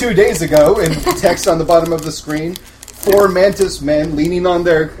 saying 2 days ago, in text on the bottom of the screen, 4 Mantis men leaning on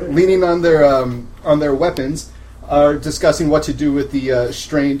their weapons are discussing what to do with the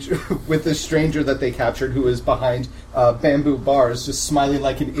stranger that they captured, who is behind bamboo bars, just smiling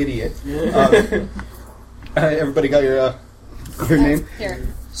like an idiot. Everybody got your name? Here.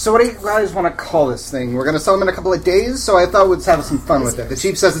 So what do you guys want to call this thing? We're going to sell them in a couple of days, so I thought we'd have some fun with it. The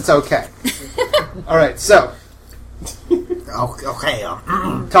chief says it's okay. All right, so Okay.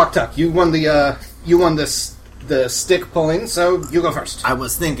 Tuck, you won the stick pulling, so you go first. I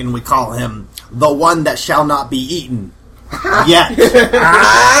was thinking we call him the one that shall not be eaten. Yet.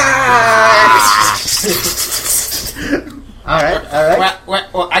 All right.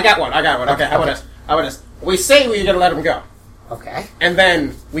 Well, I got one. Okay, how about this? We say we're going to let him go. Okay. And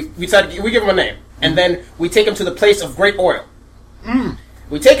then we give him a name. and then we take him to the place of great oil.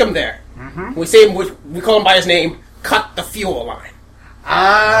 We take him there. We say him, we call him by his name. Cut the fuel line,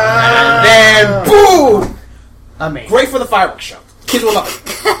 and then boom! Amazing. Great for the fireworks show. Kids will love it.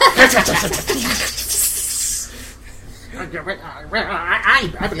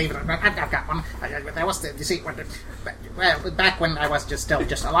 I believe it. I've got one. There was you see, back when I was just a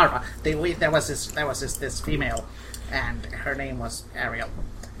larva, there was this female, and her name was Ariel.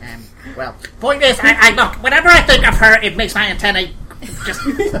 And well, point is, I look. Whenever I think of her, it makes my antennae just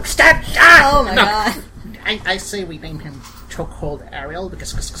stand. Oh my god! I say we name him Chokehold Ariel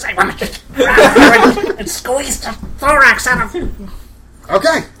because I want to just grab and squeeze the thorax out of.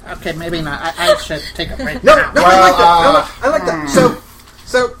 Okay. Okay, maybe not. I should take a break. No, now. I like that.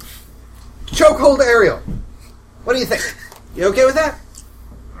 So, chokehold Ariel. What do you think? You okay with that?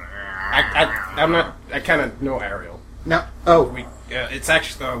 I'm not. I kind of know Ariel. No. Oh. It's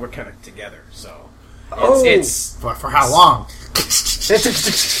actually we're kind of together. So It's For how long?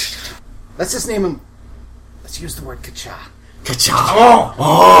 let's just name him. Let's use the word Kacha. Ka-cha.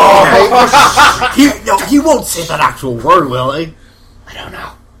 He won't say that actual word, will he? I don't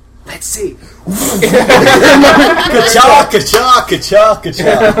know. Let's see. Ka-cha, ka-cha, ka-cha, ka-cha.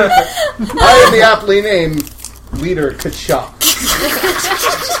 I am the aptly named leader Kacha.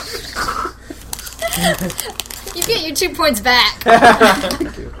 You get your 2 points back.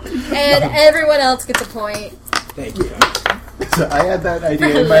 And everyone else gets a point. Thank you. So I had that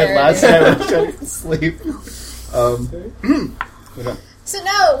idea in my head last night when I was trying to sleep. So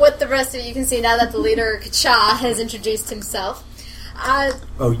now, what the rest of you can see, now that the leader, Kacha, has introduced himself.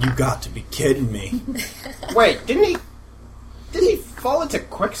 Oh, you got to be kidding me. Wait, didn't he fall into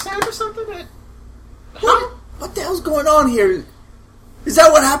quicksand or something? What the hell's going on here? Is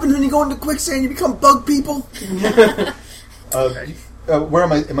that what happens when you go into quicksand? You become bug people? Where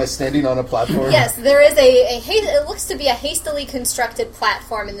am I? Am I standing on a platform? Yes, there is it looks to be a hastily constructed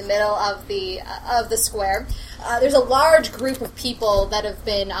platform in the middle of the square. There's a large group of people that have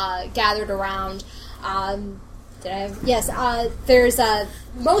been gathered around. There's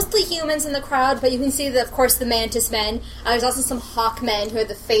mostly humans in the crowd, but you can see, of course, the mantis men. There's also some hawk men who have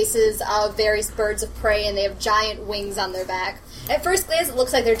the faces of various birds of prey, and they have giant wings on their back. At first glance, it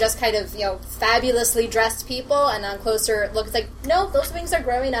looks like they're just kind of, fabulously dressed people, and on closer, it looks like, no, those wings are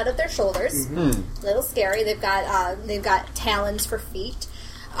growing out of their shoulders. Mm-hmm. A little scary. They've got talons for feet.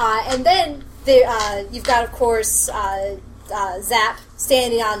 And then you've got, of course, Zap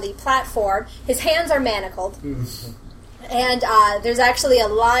standing on the platform. His hands are manacled. Mm-hmm. And there's actually a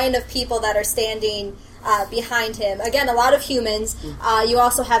line of people that are standing behind him. Again, a lot of humans. You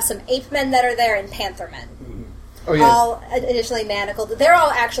also have some ape men that are there and panther men. Oh, yeah. All additionally manacled. They're all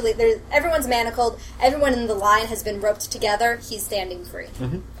actually, everyone's manacled. Everyone in the line has been roped together. He's standing free.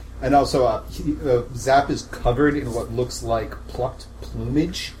 Mm-hmm. And also, Zap is covered in what looks like plucked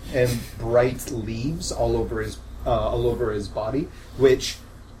plumage and bright leaves all over his body, which,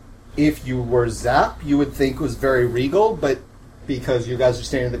 if you were Zap, you would think was very regal, but because you guys are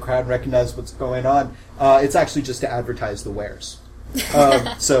standing in the crowd and recognize what's going on, it's actually just to advertise the wares.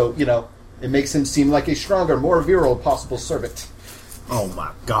 So, it makes him seem like a stronger, more virile possible servant. Oh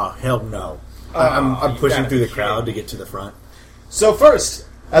my god, hell no. I'm pushing through the crowd to get to the front. So first,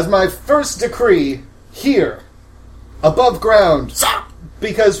 as my first decree, here, above ground,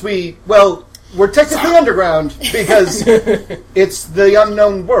 because we're technically underground, because it's the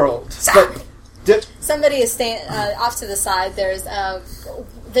unknown world. But somebody is off to the side. There's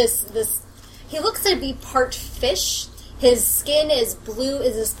this. He looks to be part fish. His skin is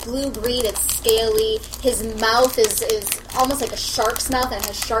this blue-green, it's scaly. His mouth is almost like a shark's mouth and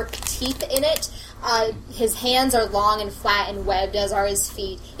has shark teeth in it. His hands are long and flat and webbed, as are his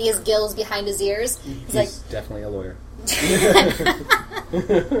feet. He has gills behind his ears. He's definitely a lawyer.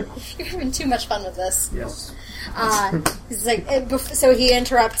 You're having too much fun with this. Yes. He's like, so he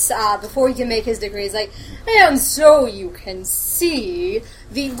interrupts before he can make his decree. He's like, and so you can see,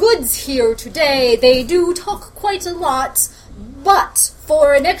 the goods here today, they do talk quite a lot, but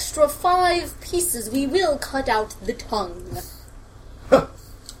for an extra 5 pieces, we will cut out the tongue. You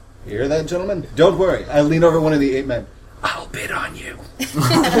hear that, gentlemen? Don't worry. I lean over one of the 8 men. I'll bid on you.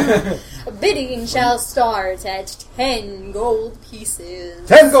 Bidding shall start at 10 gold pieces.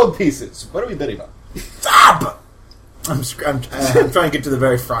 10 gold pieces. What are we bidding on? Stop! I'm trying to get to the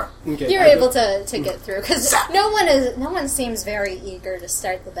very front. Okay, You're able to get through because no one seems very eager to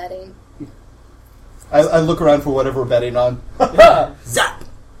start the betting. I look around for whatever we're betting on. Zap!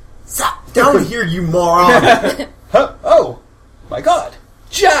 Zap! Down here, you moron! Huh? Oh, my God.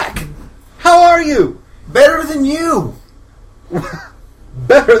 Jack! How are you? Better than you!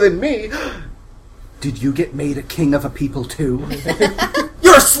 Better than me? Did you get made a king of a people too?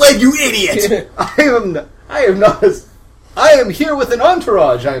 You're a slave, you idiot! I am here with an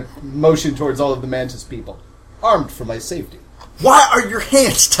entourage. I motion towards all of the Mantis people, armed for my safety. Why are your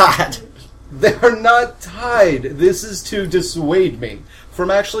hands tied? They're not tied. This is to dissuade me from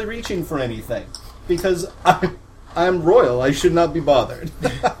actually reaching for anything. Because I'm royal. I should not be bothered.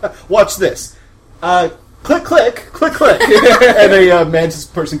 Watch this. Click, click, click, click. And a Mantis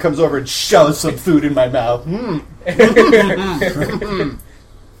person comes over and shoves some food in my mouth.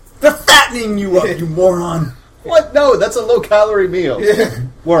 They're fattening you up, you moron. What? No, that's a low-calorie meal.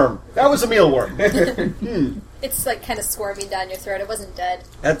 Worm. That was a mealworm. It's like kind of squirming down your throat. It wasn't dead.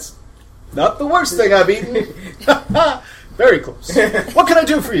 That's not the worst thing I've eaten. Very close. What can I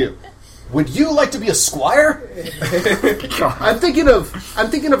do for you? Would you like to be a squire? I'm thinking of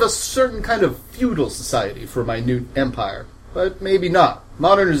a certain kind of feudal society for my new empire, but maybe not.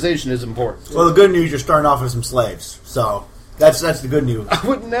 Modernization is important. Well, the good news, you're starting off with some slaves, so that's the good news. I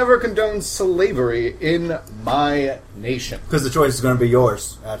would never condone slavery in my nation. Because the choice is going to be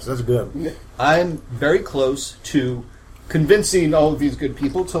yours. That's good. I'm very close to convincing all of these good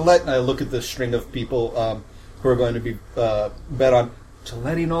people to let, and I look at the string of people who are going to be bet on, to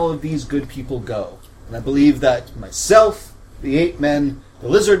letting all of these good people go. And I believe that myself, the 8 men, the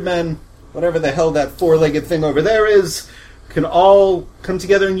lizard men, whatever the hell that 4-legged thing over there is, can all come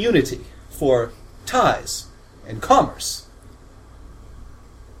together in unity for ties and commerce.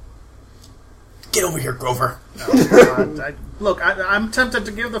 Get over here, Grover. Look, I'm tempted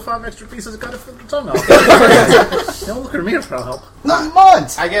to give the 5 extra pieces of gutted from the tongue off. Don't look at me for help.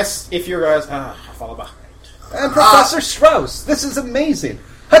 Lamont! I guess if you guys follow behind. And Professor Strauss, this is amazing.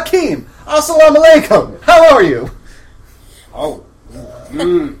 Hakeem, assalamu alaikum. How are you? Oh.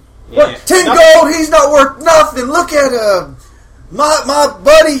 What? 10 gold? He's not worth nothing. Look at him. My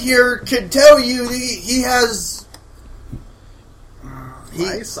buddy here can tell you he has.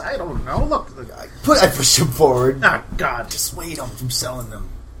 Nice. I don't know. Look. I push him forward. Oh, God. Dissuade him from selling them.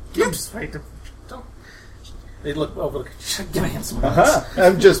 Wait, don't. They look over. Give me some.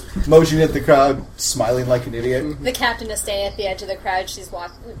 I'm just motioning at the crowd, smiling like an idiot. The captain is staying at the edge of the crowd. She's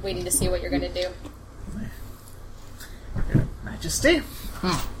waiting to see what you're going to do. Your Majesty.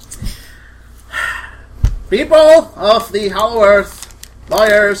 People of the Hollow Earth,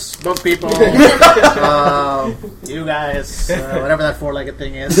 lawyers, book people, you guys, whatever that 4-legged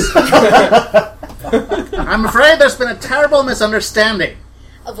thing is. I'm afraid there's been a terrible misunderstanding.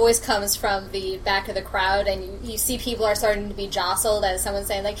 A voice comes from the back of the crowd, and you see people are starting to be jostled as someone's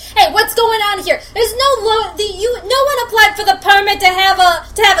saying, like, "Hey, what's going on here? There's no one applied for the permit to have a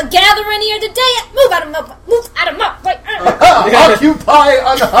gathering here today. Move out of my way. Occupy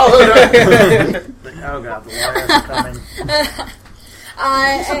unhallowed. Oh God, the lawyers are coming.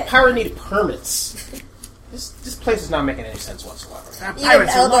 Some Pirate need permits. This place is not making any sense whatsoever. You have an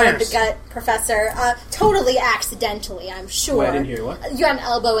elbow in the gut, Professor. Totally accidentally, I'm sure. Wait, I didn't hear you. What? You have an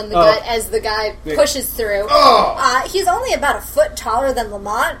elbow in the gut as the guy pushes through. He's only about a foot taller than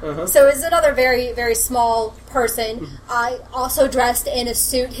Lamont, so he's another very, very small person. Also dressed in a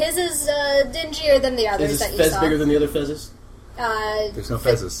suit. His is dingier than the others Is that this you fez saw. bigger than the other fezzes? There's no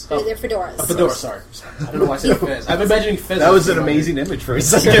fezzes. They're fedoras. A fedora, sorry. I don't know why I said fez. I'm imagining fez. That was an amazing image for a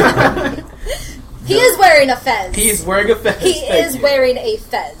second. He is wearing a fez. He is wearing a fez. He is wearing a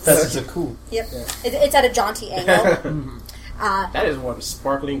fez. That's a cool. Yep. It's at a jaunty angle. That is one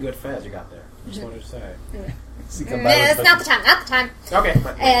sparkling good fez you got there. Just wanted to say. It's not the time. Not the time. Okay.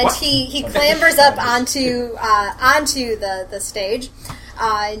 And what? he clambers up onto the stage.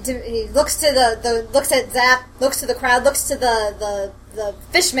 He looks looks at Zap, looks to the crowd, looks to the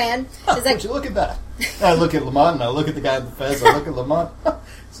fish man. He's like, Would you look at that? I look at Lamont, and I look at the guy with the fez, I look at Lamont.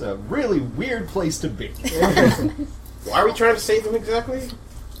 It's a really weird place to be. Why are we trying to save them exactly?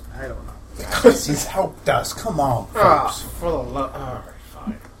 I don't know. Because he's helped us. Come on, folks. For the love. Alright,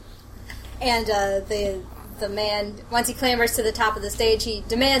 fine. and the man, once he clambers to the top of the stage, he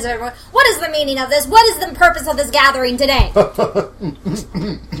demands of everyone, "What is the meaning of this? What is the purpose of this gathering today?" Your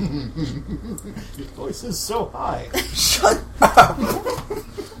voice is so high. Shut up.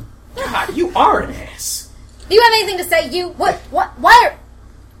 God, you are an ass. Do you have anything to say?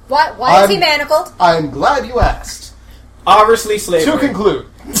 Why is he manacled? I'm glad you asked. Obviously slavery. To conclude.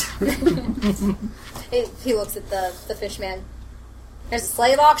 He looks at the fish man. There's a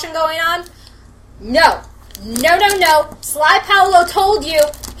slave auction going on? No. Sly Paolo told you.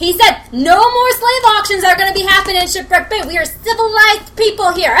 He said no more slave auctions are going to be happening in Shipwreck Bay. We are civilized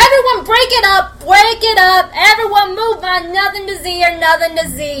people here. Everyone break it up. Everyone move on. Nothing to see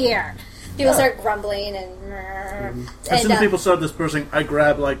here. People start grumbling and. As soon as people start dispersing, I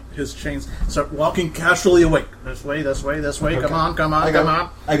grab his chains, start walking casually away. This way, this way, this way. Okay. Come on, come on, I go, come on.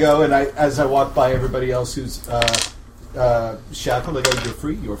 I go, and as I walk by everybody else who's shackled, I go, you're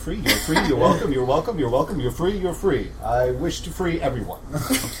free, you're free, you're free, you're welcome, you're welcome, you're welcome, you're free, you're free. I wish to free everyone.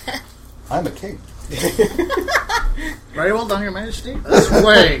 I'm a king. Very well done, Your Majesty. This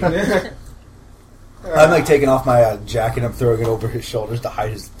way. I'm taking off my jacket. I'm throwing it over his shoulders to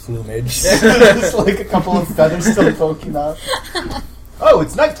hide his plumage. It's like a couple of feathers still poking out. Oh,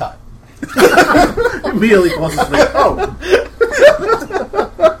 it's nighttime. Immediately falls asleep. Oh.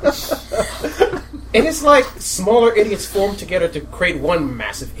 It is like smaller idiots formed together to create one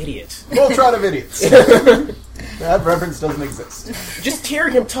massive idiot. Voltron of idiots. That reference doesn't exist. Just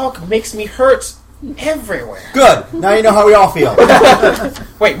hearing him talk makes me hurt everywhere. Good. Now you know how we all feel.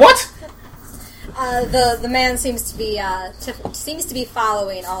 Wait, what? The man seems to be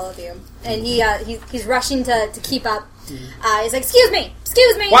following all of you, and he's rushing to keep up. He's like, excuse me.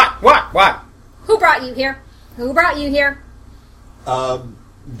 What? Who brought you here? Who brought you here?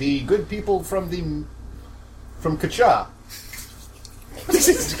 The good people from Kacha.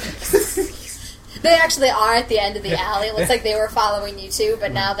 They actually are at the end of the alley. It looks like they were following you too,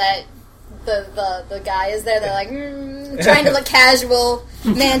 but now that the guy is there, they're like trying to look casual.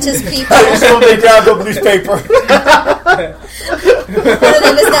 Mantis people. So they grabbed a newspaper. One of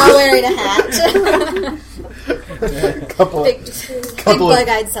them is now wearing a hat. Big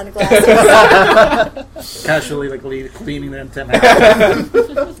bug-eyed sunglasses. Casually, cleaning the antenna.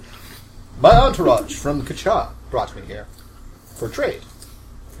 My entourage from Kacha brought me here for trade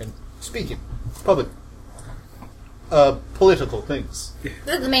and speaking public political things.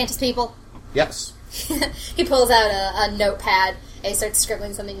 The Mantis people. Yes. He pulls out a notepad and he starts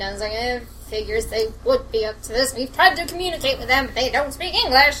scribbling something down. He's like, figures they would be up to this. We've tried to communicate with them, but they don't speak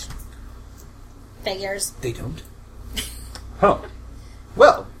English. Figures. They don't. Huh.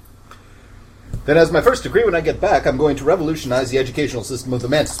 Well, then as my first degree when I get back, I'm going to revolutionize the educational system of the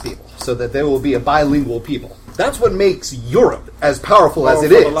Mantis people, so that there will be a bilingual people. That's what makes Europe as powerful as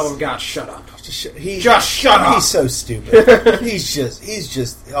it is. For the love of God, shut up. Just shut up. He's so stupid. he's just.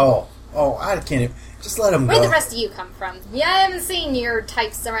 I can't even. Just let him go. Where'd the rest of you come from? Yeah, I haven't seen your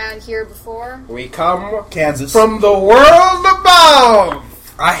types around here before. We come Kansas. from the world above.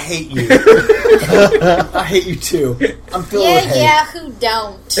 I hate you. I hate you too. I'm filled with hate. Yeah, who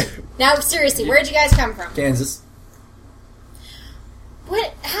don't? Now, seriously, where'd you guys come from? Kansas.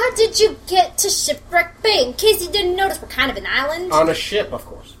 What? How did you get to Shipwreck Bay? In case you didn't notice, we're kind of an island. On a ship, of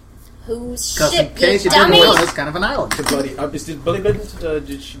course. Whose Because ship, in case you dummy? didn't know, it's kind of an island. Did Billy Benz?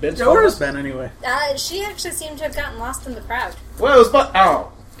 Did she Benz? Where has Ben anyway? She actually seemed to have gotten lost in the crowd. Well, it was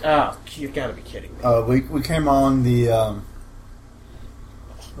you gotta be kidding me. We came on the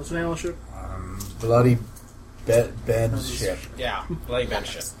What's the name of the ship? Bloody Ben's ship. Yeah, Bloody Benz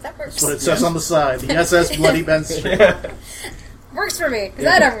ship. That works. That's what it says on the side. The SS Bloody Ben's ship. Works for me, because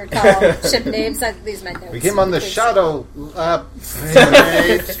I don't recall ship names. These are my notes. We came on the Shadow. Hold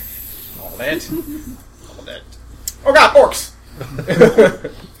it. Oh God, orcs!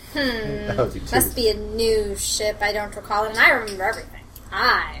 That would be two. Must be a new ship. I don't recall it, and I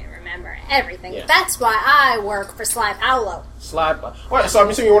remember everything. Yeah. That's why I work for Sly Paolo. Well, so I'm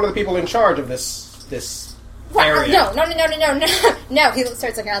assuming you're one of the people in charge of this area. No. No, he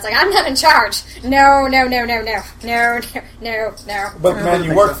starts looking around. I was like, I'm not in charge. No. But the man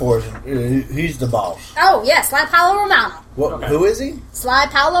you work for, he's the boss. Oh, yeah, Sly Paolo Romano. What? Okay. Who is he? Sly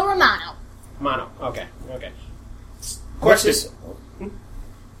Paolo Romano. Mono. Okay. What's Question. his-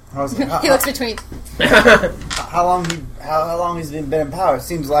 He looks between. How long he's been in power? It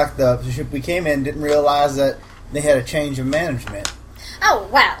seems like the ship we came in didn't realize that they had a change of management. Oh,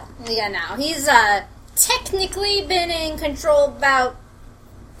 well, yeah, no. He's technically been in control about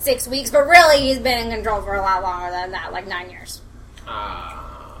 6 weeks, but really he's been in control for a lot longer than that, like 9 years.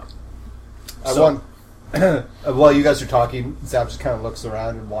 While you guys are talking, Zap just kind of looks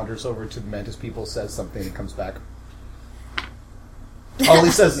around and wanders over to the Mantis people, says something, and comes back. All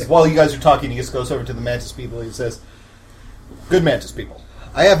he says is, while you guys are talking, he just goes over to the Mantis people and he says, "Good Mantis people,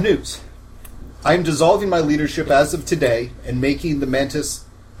 I have news. I am dissolving my leadership as of today and making the Mantis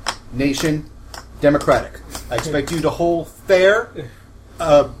nation democratic. I expect you to hold fair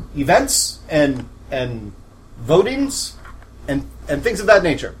events and votings and things of that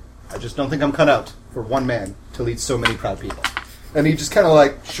nature. I just don't think I'm cut out for one man to lead so many proud people." And he just kind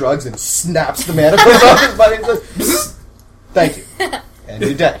of shrugs and snaps the manacles off his body and says, "Bzz, thank you. And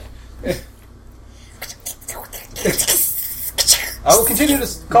good day." I will continue to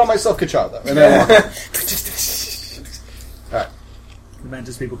call myself Kachar, though. And then Alright.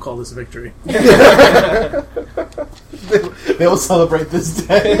 Mantis people call this a victory. They will celebrate this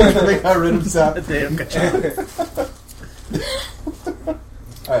day when they got rid of Zap. Damn, gotcha.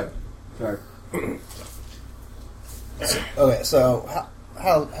 Alright, sorry. Okay, so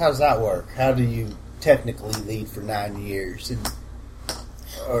how does that work? How do you technically lead for 9 years,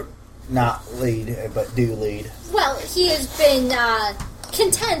 or not lead, but do lead? Well, he has been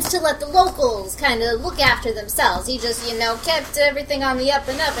content to let the locals kind of look after themselves. He just, kept everything on the up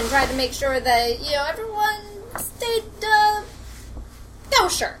and up and tried to make sure that, everyone stayed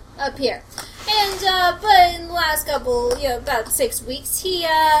kosher up here. And, but in the last couple, about 6 weeks, he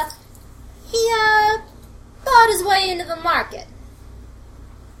bought his way into the market.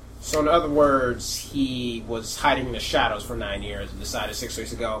 So in other words, he was hiding in the shadows for 9 years and decided 6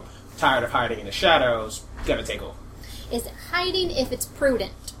 weeks ago, tired of hiding in the shadows, gotta take over. Is it hiding if it's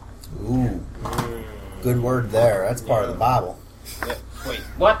prudent? Ooh, good word there. That's part of the Bible. Yeah. Wait,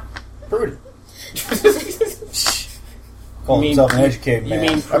 what? Prudent. Call mean- himself an educated you man. mean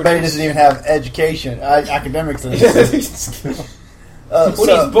I bet he prudent? doesn't even have education, academics. Who needs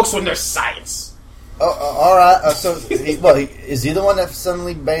books when there's science? All right. Is he the one that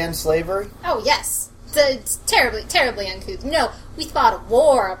suddenly banned slavery? Oh, yes. It's terribly, terribly uncouth. We fought a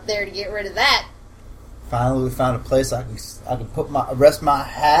war up there to get rid of that. Finally, we found a place I can rest my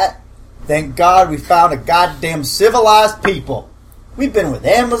hat. Thank God we found a goddamn civilized people. We've been with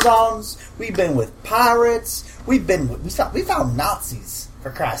Amazons. We've been with pirates. We found Nazis,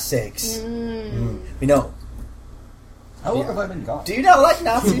 for Christ's sakes. How long have I been gone? Do you not like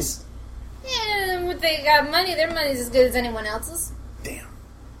Nazis? Yeah, but they got money. Their money's as good as anyone else's. Damn.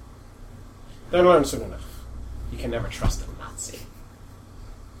 They'll learn soon enough. You can never trust a Nazi.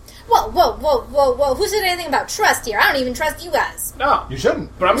 Whoa. Who said anything about trust here? I don't even trust you guys. No, You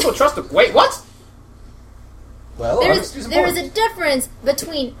shouldn't. but I'm still trust them. Wait, what? Well, There honesty's is important. a difference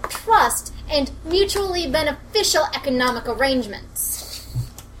between trust and mutually beneficial economic arrangements.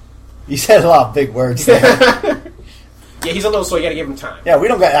 You said a lot of big words there. Yeah, he's a little slow. You gotta give him time. Yeah, we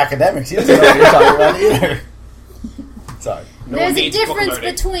don't got academics. He doesn't know what you're talking about either. Sorry. No There's one a needs book difference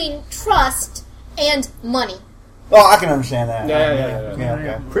learning. between trust and money. Oh, I can understand that. Yeah.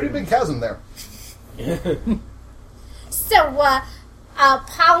 Okay. Pretty big chasm there. So,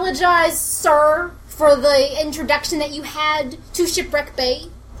 apologize, sir, for the introduction that you had to Shipwreck Bay.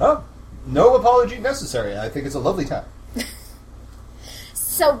 Oh, no apology necessary. I think it's a lovely time.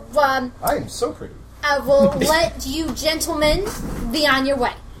 So, I am so pretty. I will let you gentlemen be on your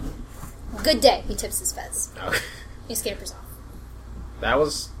way. Good day, he tips his fez. He scampers off. That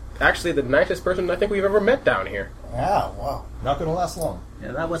was actually the nicest person I think we've ever met down here. Yeah, wow. Not going to last long.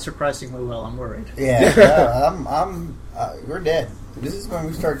 Yeah, that went surprisingly well. I'm worried. We're dead. This is when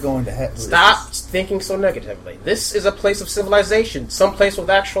we start going to heaven. Stop thinking so negatively. This is a place of civilization, some place with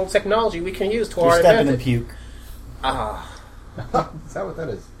actual technology we can use to You're our stepping in advantage. puke. Is that what that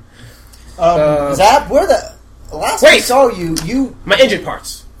is? Zap, where the last we Wait! saw you My engine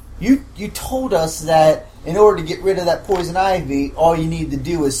parts. told us that in order to get rid of that poison ivy, all you need to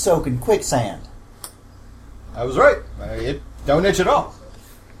do is soak in quicksand. I was right. It don't itch at all.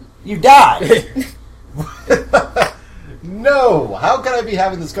 You died. No! How can I be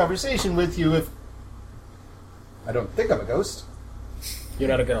having this conversation with you if... I don't think I'm a ghost. You're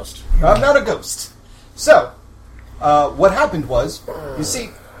not a ghost. I'm not a ghost. So, what happened was, you see,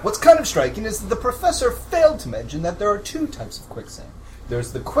 what's kind of striking is that the professor failed to mention that there are two types of quicksand.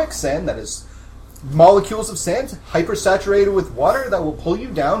 There's the quicksand that is molecules of sand hypersaturated with water that will pull you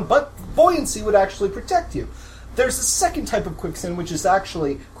down, but buoyancy would actually protect you. There's a second type of quicksand which is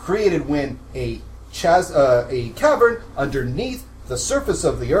actually created when a cavern underneath the surface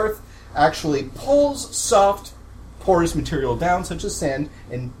of the earth actually pulls soft, porous material down, such as sand,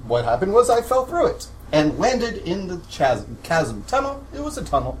 and what happened was I fell through it and landed in the chasm tunnel. It was a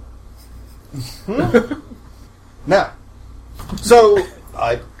tunnel. Now, so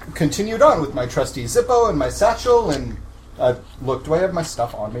I continued on with my trusty Zippo and my satchel, and look, do I have my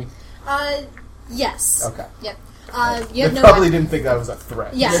stuff on me? Yes. Okay. Yep. I You have no probably didn't think that was a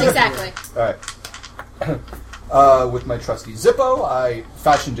threat. Yes, exactly. Alright. With my trusty Zippo, I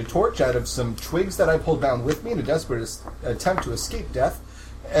fashioned a torch out of some twigs that I pulled down with me in a desperate attempt to escape death,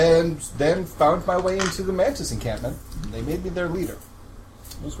 and then found my way into the Mantis encampment. They made me their leader.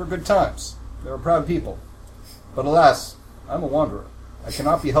 Those were good times. They were proud people. But alas, I'm a wanderer. I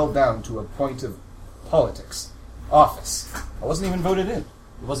cannot be held down to a point of politics. Office. I wasn't even voted in.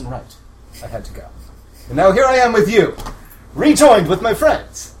 It wasn't right. I had to go. And now here I am with you, rejoined with my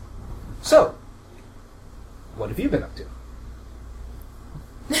friends. So, what have you been up to?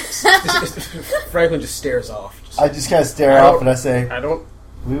 Alex. Franklin just stares off. I just kind of stare I off don't- and I say, I don't.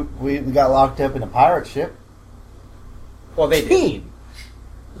 we got locked up in a pirate ship. Well, they did.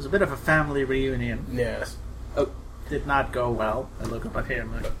 It was a bit of a family reunion. Yes. Did not go well. I look up at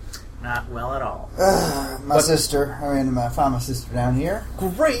him. Like, not well at all. My sister, I found my sister down here.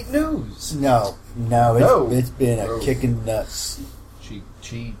 Great news. No, No. it's been a No. kicking nuts.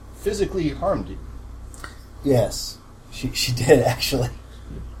 She physically harmed you. Yes, she did actually.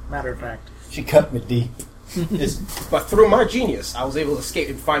 Matter of fact. She cut me deep. But through my genius, I was able to escape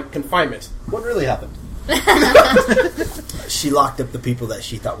confinement. What really happened? She locked up the people that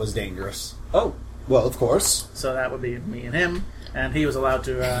she thought was dangerous. Oh, well, of course. So that would be me and him, and he was allowed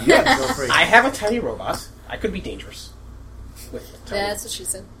to Yes. go free. I have a tiny robot. I could be dangerous. With a tiny- Yeah, that's what she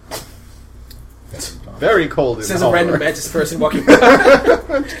said. Very cold. This in is a the random hallway. mantis person walking by.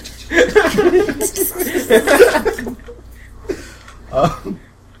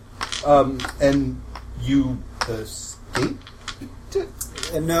 And you escaped?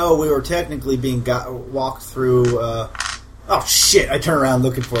 And no, we were technically being walked through. Oh shit! I turn around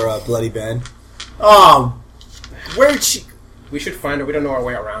looking for Bloody Ben. Oh, where'd she? We should find her. We don't know our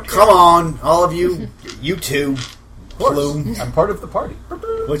way around. Come on, all of you, you two. Of course. Plume. I'm part of the party.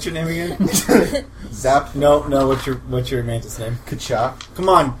 What's your name again? Zap. No. What's your mantis name? Kacha. Come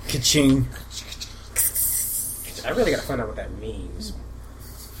on, Kaching. I really gotta find out what that means.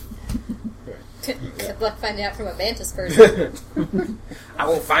 Good luck finding out from a mantis person. I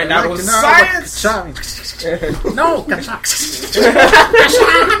will find I'd out like with to know science. what Kacha- No, Kacha.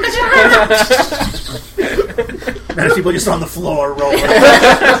 Many people just on the floor rolling.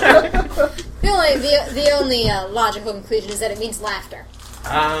 The only logical conclusion is that it means laughter.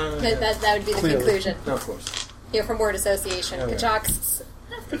 That would be the Clearly. conclusion. No, of course. From word association. Oh, yeah. Kachoks.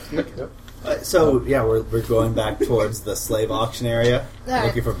 So yeah, we're going back towards the slave auction area, Alright.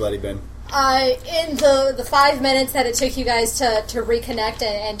 looking for Bloody Ben. In the 5 minutes that it took you guys to reconnect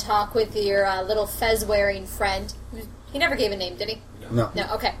and talk with your little fez-wearing friend, he never gave a name, did he? No. No,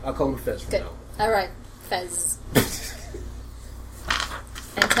 okay. I'll call him Fez from Good. now. Alright, Fez.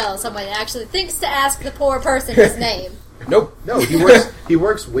 Until someone actually thinks to ask the poor person his name. Nope. No, he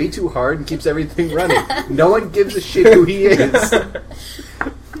works way too hard and keeps everything running. No one gives a shit who he is.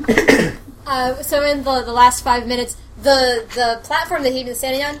 So in the last 5 minutes, the platform that he'd been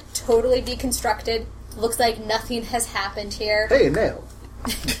standing on, totally deconstructed. Looks like nothing has happened here. Hey, a nail.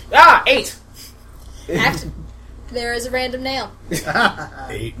 8! There is a random nail.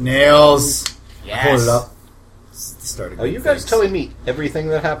 8 nails. Yes. Hold it up. It's the start of Are good you guys things. telling me everything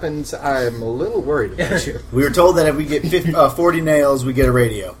that happens? I'm a little worried about you. We were told that if we get 40 nails, we get a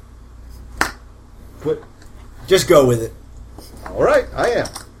radio. What? Just go with it. All right, I am.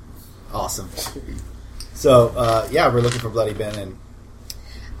 Awesome. So, yeah, we're looking for Bloody Ben and...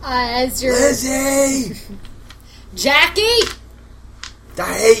 As you're... Lizzie! Jackie!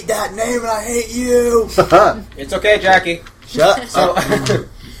 I hate that name and I hate you! It's okay, Jackie. Shut up.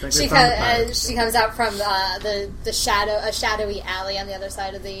 She comes out from the shadowy alley on the other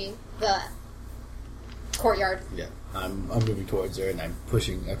side of the courtyard. Yeah, I'm moving towards her and I push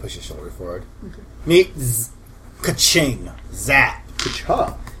his shoulder forward. Meet Kaching. Zap.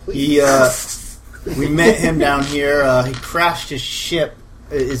 Kacha. He, we met him down here. He crashed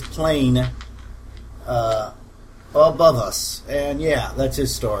his plane, above us. And yeah, that's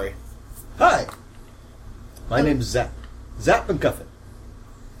his story. Hi. My name's Zap. Zap McGuffin.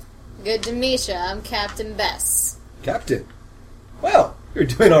 Good to meet you. I'm Captain Bess. Captain. Well, you're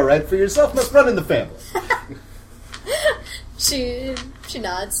doing all right for yourself. Must run in the family. She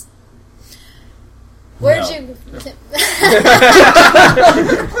nods. Where'd No. you...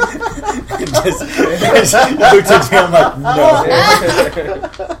 Just looked at me, I'm like, no.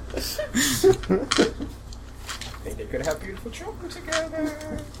 Think they could have beautiful children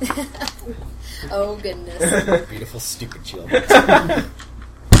together. Oh, goodness. Beautiful, stupid children.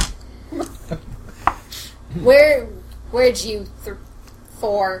 Where'd you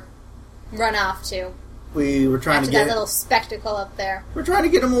four run off to? We were trying After to that get... little spectacle up there. We're trying to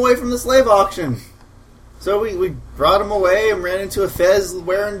get him away from the slave auction. So we brought him away and ran into a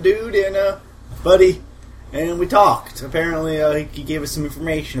fez-wearing dude and a buddy, and we talked. Apparently, he gave us some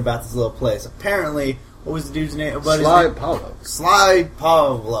information about this little place. Apparently, what was the dude's name? Sly Paulo. Sly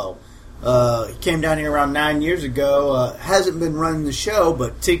Pavlo. He came down here around 9 years ago. Hasn't been running the show,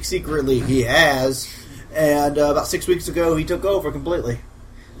 but secretly he has. And about 6 weeks ago, he took over completely.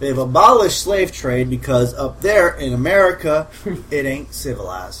 They've abolished slave trade because up there in America, it ain't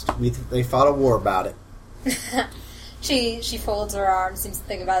civilized. They fought a war about it. She folds her arms, seems to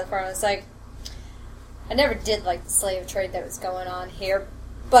think about it for a moment. It's like, I never did like the slave trade that was going on here,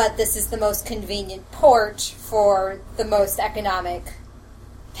 but this is the most convenient port for the most economic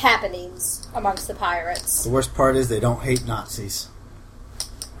happenings amongst the pirates. The worst part is they don't hate Nazis.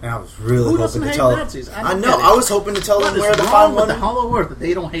 And I was really Who doesn't hoping to hate tell Nazis? I know. I was hoping to tell What them is where to wrong find with one. the Hollow Earth that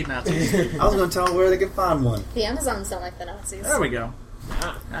they don't hate Nazis? I was going to tell them where they could find one. The Amazons don't like the Nazis. There we go.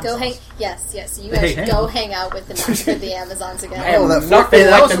 Go hang. Yes. You Hey, guys hey. go hang out with the Amazons again. And that nothing Hey,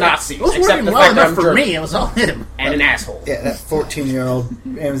 that like was- the Nazis, It was except working the well fact that enough I'm for German me. It was all him. and an asshole. Yeah, that 14-year-old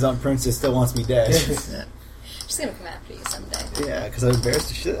Amazon princess still wants me dead. She's gonna come after you someday. Yeah, because I embarrassed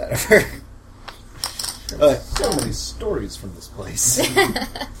the shit out of her. So many stories from this place.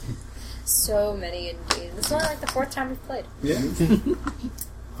 So many indeed. This is only like the 4th time we've played. Yeah.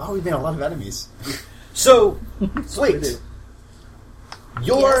 Oh, we've made a lot of enemies. So, wait.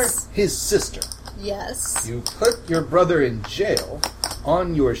 You're Yes. his sister. Yes. You put your brother in jail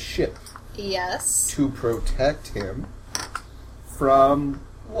on your ship Yes. to protect him from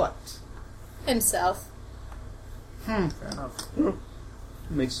what? Himself. Fair enough.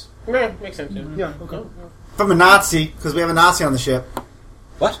 Makes Yeah, makes sense. Yeah. okay. From a Nazi, because we have a Nazi on the ship.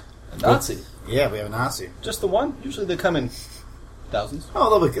 What? A Nazi? Yeah, we have a Nazi. Just the one? Usually they come in thousands.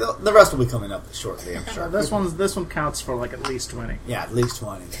 Oh, the rest will be coming up shortly, I'm sure. This one counts for like at least 20. Yeah, at least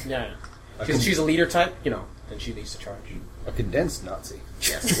 20. Yeah. Because she's a leader type, then she leads the charge. A condensed Nazi.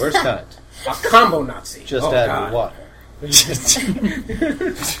 Yes. Worst kind. A combo Nazi. Just Oh, add God. water. He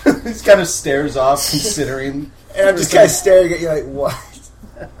kind of stares off, considering. And I'm just kind of staring at you like, what?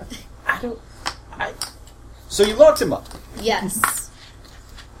 So you locked him up, Yes.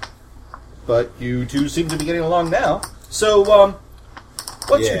 but you two seem to be getting along now. So,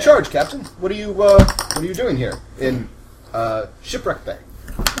 what's your Yeah. charge, Captain? What are you doing here in Shipwreck Bay?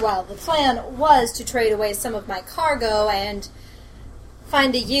 Well, the plan was to trade away some of my cargo and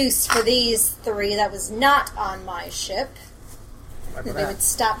find a use for these 3 that was not on my ship. That they would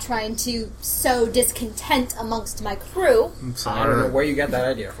stop trying to sow discontent amongst my crew. I don't know where you got that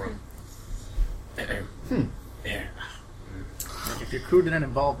idea from. Yeah. If your crew didn't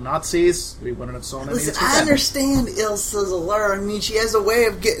involve Nazis, we wouldn't have sown any Listen, I discontent. understand Ilsa's allure. I mean, she has a way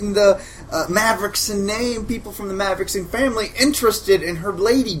of getting the Maverickson name, people from the Maverickson family, interested in her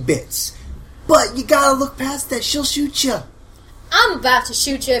lady bits. But you gotta look past that. She'll shoot you. I'm about to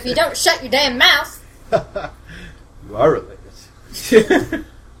shoot you if you don't shut your damn mouth. You are related.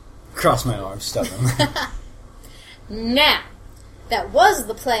 Cross my arms, stubborn. Now, that was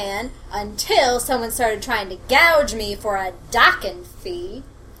the plan until someone started trying to gouge me for a docking fee.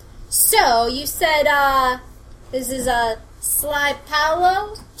 So, you said, this is a Sly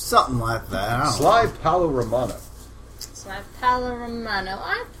Paolo? Something like that. I don't know. Sly Paolo Romano. Sly Paolo Romano.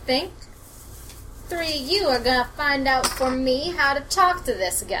 I think 3 of you are gonna find out for me how to talk to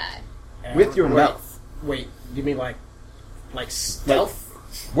this guy. With your mouth. Wait, you mean like stealth?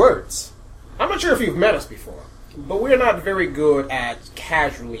 Words. I'm not sure if you've met us before, but we're not very good at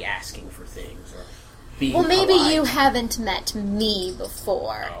casually asking for things or being Well, maybe polite. you haven't met me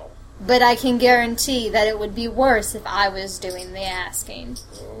before. Oh. But I can guarantee that it would be worse if I was doing the asking.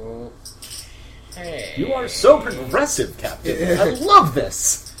 Hey. You are so progressive, Captain. I love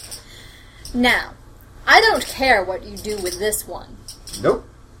this. Now, I don't care what you do with this one. Nope.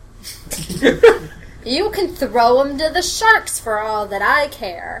 You can throw him to the sharks for all that I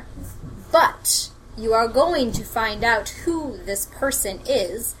care. But you are going to find out who this person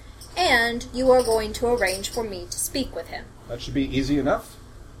is, and you are going to arrange for me to speak with him. That should be easy enough.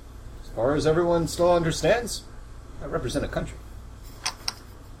 As far as everyone still understands, I represent a country.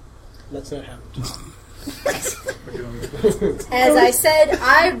 Let's not have it. As I said,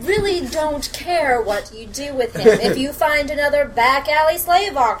 I really don't care what you do with him. If you find another back alley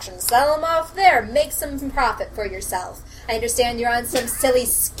slave auction, sell him off there, make some profit for yourself. I understand you're on some silly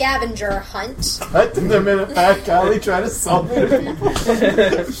scavenger hunt. What? I'm in a back alley trying to sell me to people?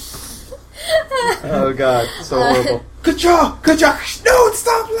 Oh, God. So horrible. Good job! Good job! No,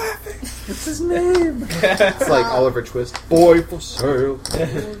 stop laughing! What's his name? It's like Oliver Twist. Boy for sale.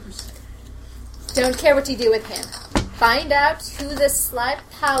 Don't care what you do with him. Find out who this Sly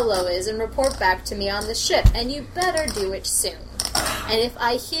Paolo is and report back to me on the ship, and you better do it soon. And if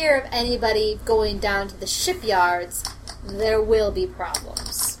I hear of anybody going down to the shipyards, there will be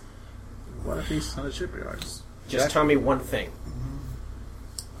problems. What if he's on the shipyards? Just tell me one thing.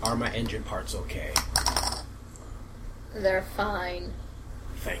 Are my engine parts okay? They're fine.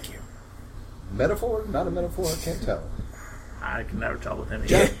 Thank you. Metaphor? Not a metaphor? I can't tell. I can never tell with him.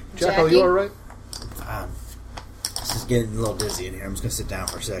 Jack, are Jackie? you alright? This is getting a little dizzy in here. I'm just going to sit down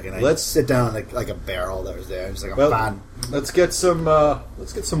for a second. I Let's- sit down like a barrel that was there. I'm just like, I'm Well, fine. let's get some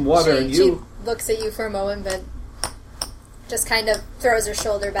water and She you... looks at you for a moment, but just kind of throws her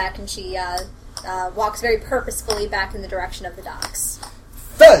shoulder back, and she walks very purposefully back in the direction of the docks.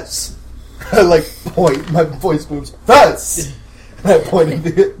 Fez! I point, my voice booms. Fez! And I point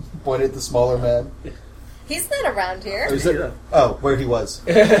at the smaller man. He's not around here. Oh, where he was.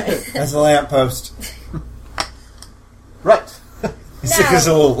 That's a lamppost. Right. There's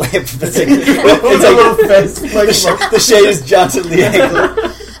a little lamp. It's like, It's a little Fez. the shade is Johnson Lee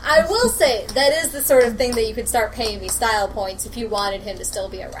angle. I will say, that is the sort of thing that you could start paying me style points if you wanted him to still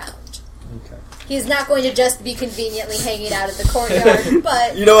be around. Okay. He's not going to just be conveniently hanging out in the courtyard,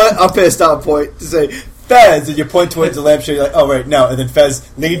 but... You know what? I'll pay a style point to say, Fez, and you point towards the lampshade, you're like, oh, right, no. And then Fez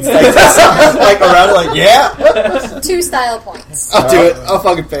leads like this, like around, like, yeah. 2 style points. I'll do it. I'll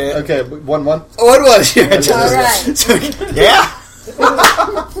fucking pay it. Okay, 1-1. Oh, 1-1. Yeah, All right. so, yeah.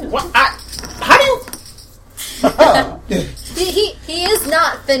 What? How do you... He is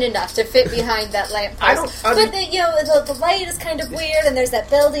not thin enough to fit behind that lamppost. But the light is kind of weird, and there's that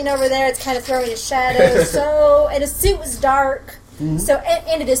building over there. It's kind of throwing a shadow. And his suit was dark. Mm-hmm. So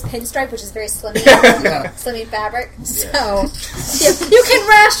and it is pinstripe, which is very slimmy, slimmy fabric. So you can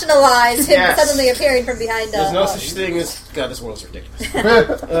rationalize him suddenly appearing from behind. There's no such thing as God. This world's ridiculous.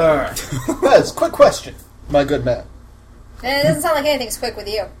 All right, Fez, quick question, my good man. And it doesn't sound like anything's quick with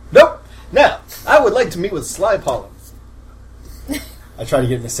you. Nope. Now, I would like to meet with Sly Pollen. I tried to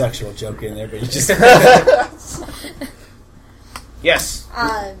get in a sexual joke in there, but you just... Yes.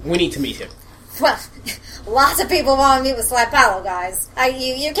 We need to meet him. Well, lots of people want to meet with Sly Powell, guys.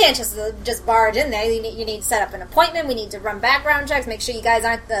 You can't just barge in there. You need to set up an appointment. We need to run background checks, make sure you guys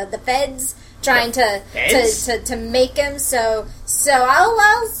aren't the feds trying to make him. So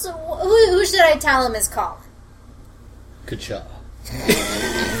who should I tell him is called? Ka-cha.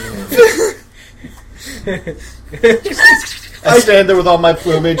 I stand there with all my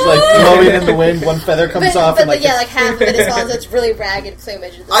plumage, blowing in the wind. One feather comes off, and half of it is falling, so it's really ragged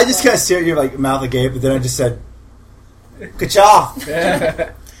plumage. I just kind of stared at you like mouth agape, but then I just said, "Ka-cha."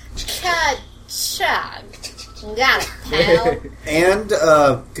 Ka-cha. Got it, pal. And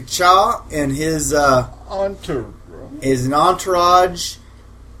Ka-cha and his entourage,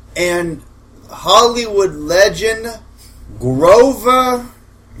 and Hollywood legend Grover.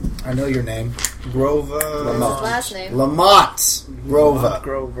 I know your name. Grover. Lamont. Last name. Lamont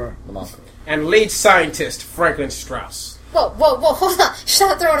Grover. And lead scientist Franklin Strauss. Whoa, hold on.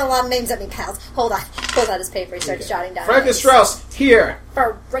 Stop throwing a lot of names at me, pals. Hold on. Pull out his paper. He starts jotting down Franklin names. Strauss, here.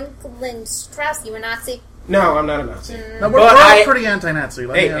 Franklin Strauss, you a Nazi? No, I'm not a Nazi. No, we're all pretty anti-Nazi.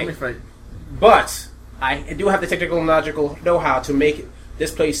 Let me fight. But I do have the technical and logical know-how to make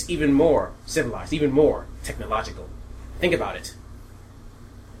this place even more civilized, even more technological. Think about it.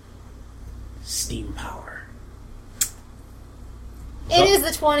 Steam power. It is the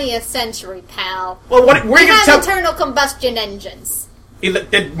 20th century, pal. Well, what? Where We you have tell? internal combustion engines.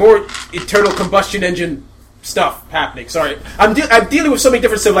 More internal combustion engine stuff happening. Sorry, I'm dealing with so many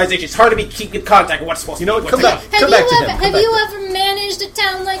different civilizations. It's hard to keep in contact with what's supposed to be. Come back. Have you ever managed a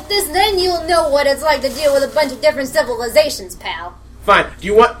town like this? Then you'll know what it's like to deal with a bunch of different civilizations, pal. Fine. Do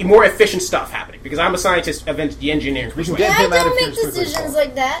you want more efficient stuff happening? Because I'm a scientist of the engineering perspective. I don't make decisions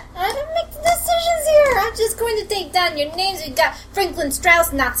like that. I don't make the decisions here. I'm just going to take down your names. We've got Franklin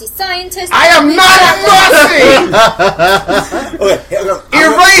Strauss, Nazi scientist. I am not a Nazi! Okay,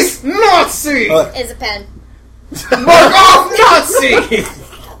 Erase Nazi! Is a pen. Mark off Nazi!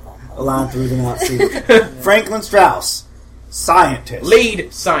 a line through the Nazi. Franklin Strauss, scientist.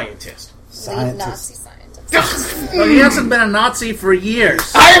 Lead scientist. Lead Nazi scientist. Well, he hasn't been a Nazi for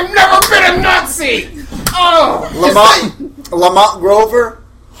years. I have never been a Nazi! Oh! Lamont Grover,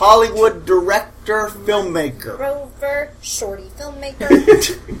 Hollywood director, filmmaker. Grover, shorty filmmaker.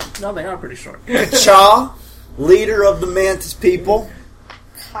 No, they are pretty short. Ka-cha, leader of the Mantis people.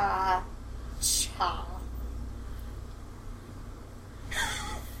 Ka-cha.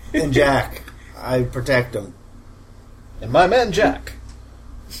 And Jack. I protect him. And my man, Jack.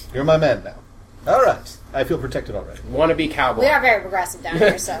 You're my man now. All right. I feel protected already. Wannabe cowboy. We are very progressive down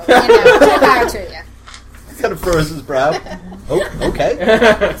here, so, more power to you. Kind of furrows his brow. Oh, okay.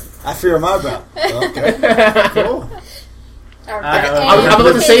 I fear my brow. Okay. Cool. I'm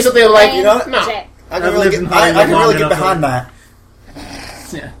about to say something like, you know what? No. I can really get behind that.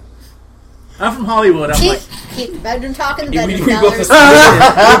 Yeah. I'm from Hollywood. I'm like... Keep the bedroom talking, the We bedroom both dollars.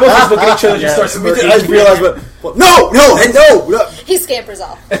 just look at each other and just start I smirking. just realized, no! He scampers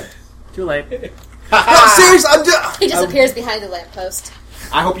off. Too late. No, seriously, He disappears behind the lamppost.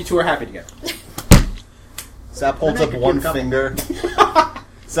 I hope you two are happy together. Zap holds up one finger.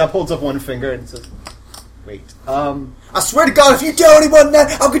 Zap holds up one finger and says, wait. I swear to God, if you tell anyone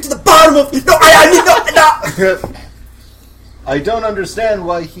that, I'll get to the bottom of... No, I need no. I don't understand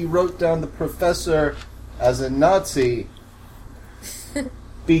why he wrote down the professor as a Nazi.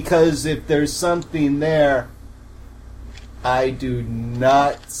 Because if there's something there, I do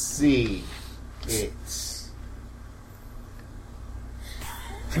not see it.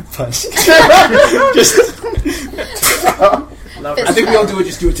 Punch. I think we all do it.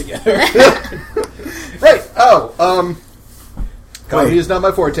 Just do it together. Right. Comedy is not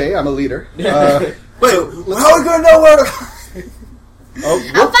my forte. I'm a leader. Wait, how are we going to know where to...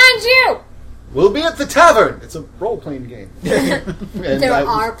 I'll find you! We'll be at the tavern. It's a role-playing game. There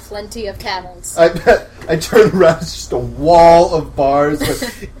are plenty of taverns. I turn around, it's just a wall of bars,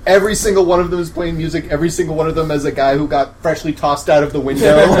 but every single one of them is playing music. Every single one of them has a guy who got freshly tossed out of the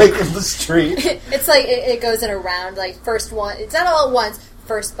window, like, in the street. It's like, it goes in a round, like, first one, it's not all at once.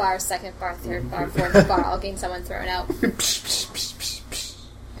 First bar, second bar, third bar, fourth bar, all getting someone thrown out.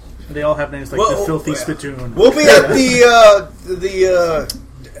 They all have names like the Filthy Spittoon. We'll be at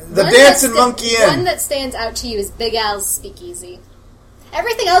the Dancing Monkey Inn. One that stands out to you is Big Al's Speakeasy.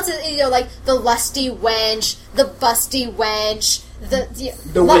 Everything else is, like the Lusty Wench, the Busty Wench, the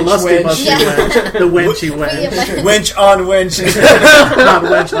Lusty Wench. Wench. The Wenchy Wench. Wench on wench. Not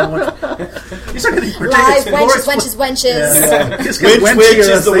wench on wench. These are getting Live wenches. Yeah. Winch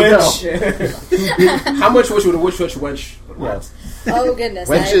is the wench. How much would a witch wench? Yes. Oh goodness!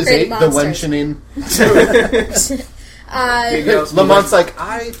 Wenches ate the wenching. Lamont's like,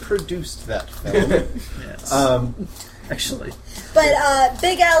 I produced that film. Yes. Actually. But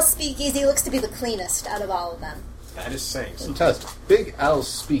Big Al's Speakeasy looks to be the cleanest out of all of them. That is saying something. Fantastic. Big Al's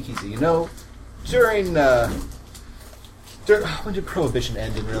Speakeasy. You know, during when did Prohibition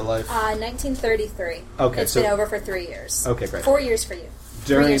end in real life? 1933. Okay, It's been over for 3 years. Okay, great. 4 years for you.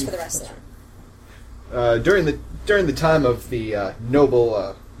 3 years for the rest of them. During the time of the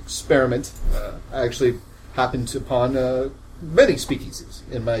Noble experiment, I actually happened upon many speakeasies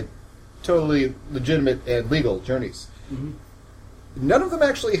in my totally legitimate and legal journeys. Mm-hmm. None of them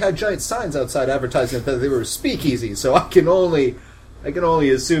actually had giant signs outside advertising that they were speakeasies, so I can only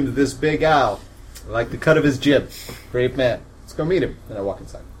assume that this Big Al, I like the cut of his jib, brave man. Let's go meet him. And I walk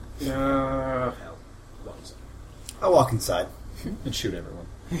inside. Hell. I'll walk inside. And shoot everyone.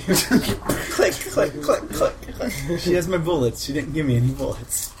 Click, click, click, click, click. She has my bullets. She didn't give me any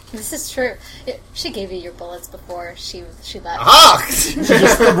bullets. This is true. She gave you your bullets before she left. Aha! She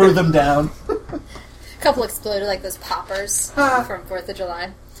just threw them down. A couple exploded like those poppers from 4th of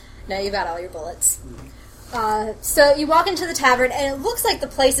July. Now you've got all your bullets. So you walk into the tavern, and it looks like the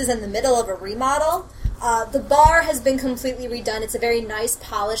place is in the middle of a remodel. The bar has been completely redone. It's a very nice,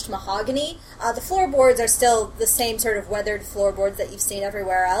 polished mahogany. The floorboards are still the same sort of weathered floorboards that you've seen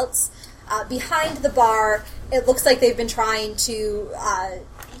everywhere else. Behind the bar, it looks like they've been trying to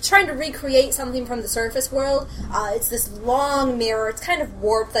recreate something from the surface world. It's this long mirror. It's kind of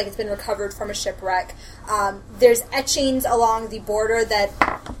warped, like it's been recovered from a shipwreck. There's etchings along the border that,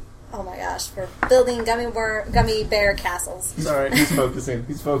 oh my gosh, for building gummy bear castles. Sorry, he's focusing.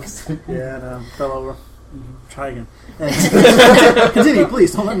 Yeah, no, fell over. Try again. Continue,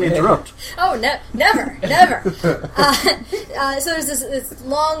 please. Don't let me interrupt. Oh, never. So there's this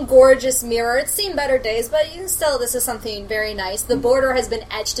long, gorgeous mirror. It's seen better days, but still, this is something very nice. The border has been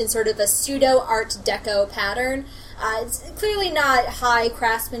etched in sort of a pseudo-Art Deco pattern. It's clearly not high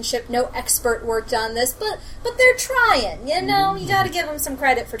craftsmanship, no expert work done this, but they're trying, you know? You gotta give them some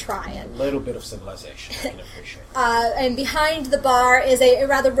credit for trying. A little bit of civilization, I can appreciate. And behind the bar is a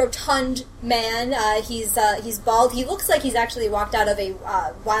rather rotund man. He's bald. He looks like he's actually walked out of a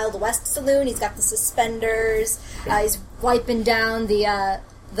Wild West saloon. He's got the suspenders. He's wiping down the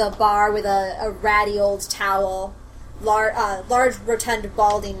bar with a ratty old towel. Large, rotund,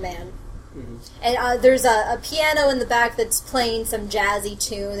 balding man. Mm-hmm. And there's a piano in the back that's playing some jazzy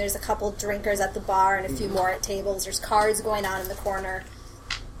tune. There's a couple drinkers at the bar and a few more at tables. There's cards going on in the corner.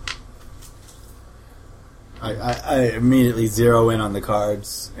 I immediately zero in on the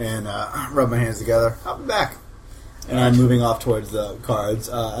cards and rub my hands together. I'll be back. And I'm moving off towards the cards.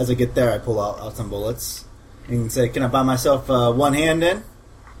 As I get there, I pull out some bullets and say, "Can I buy myself one hand in?"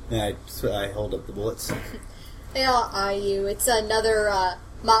 And I hold up the bullets. They all eye you. It's another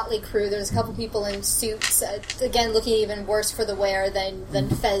motley crew. There's a couple people in suits, again looking even worse for the wear than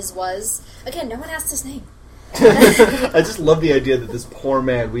Fez was. Again, no one asked his name. I just love the idea that this poor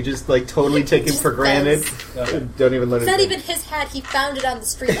man, we just like totally take him for granted. Don't even let it. It's not even his hat. He found it on the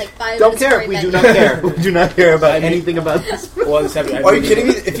street like 5 Don't minutes care. We do not care. We do not care about anything about this. Are you kidding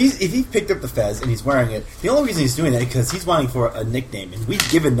me? If he picked up the Fez and he's wearing it, the only reason he's doing that is because he's wanting for a nickname, and we've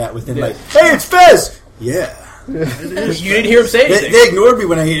given that within hey, it's Fez. Yeah. It You is. didn't hear him say anything. They ignored me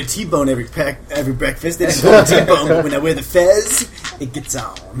when I eat a T-bone every breakfast. They just call it T-bone, but when I wear the fez, it gets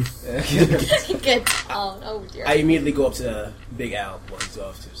on. Get oh dear. I immediately go up to Big Al while he's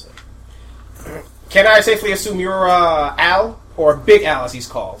off too. So. Can I safely assume you're Al, or Big Al as he's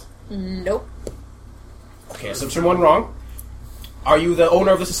called? Nope. Okay, assumption one wrong. Are you the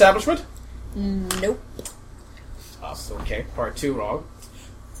owner of this establishment? Nope. Okay, part two wrong.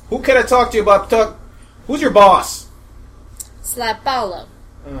 Who can I talk to you about? Who's your boss? Slap Paolo.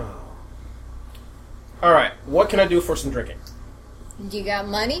 Oh. Alright, what can I do for some drinking? You got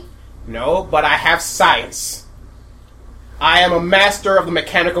money? No, but I have science. I am a master of the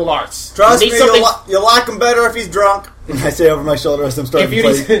mechanical arts. Trust You me, need something- you'll like him better if he's drunk. I say over my shoulder as I'm starting if you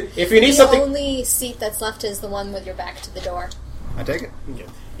to play. need, if you need The something, only seat that's left is the one with your back to the door. I take it.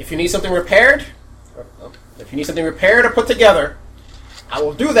 if you need something repaired, or put together, I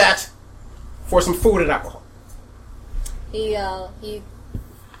will do that for some food and alcohol. He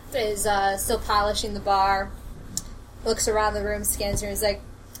is still polishing the bar. Looks around the room, scans her, and he's like,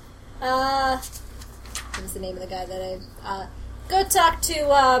 what was the name of the guy that I go talk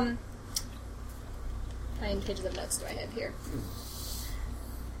to how many pages of notes do I have here?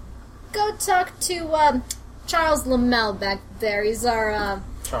 Go talk to Charles Lamel back there. He's our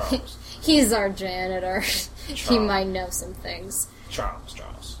Charles. he's our janitor. He Charles. might know some things.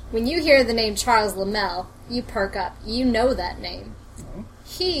 Charles. When you hear the name Charles Lamel, you perk up. You know that name.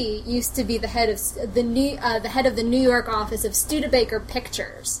 He used to be the head of the New York office of Studebaker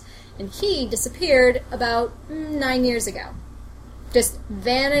Pictures, and he disappeared about 9 years ago. Just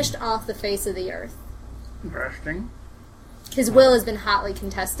vanished off the face of the earth. Interesting. His will has been hotly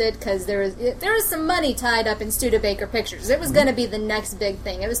contested because there was some money tied up in Studebaker Pictures. It was going to be the next big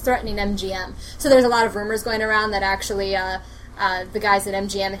thing. It was threatening MGM. So there's a lot of rumors going around that actually the guys at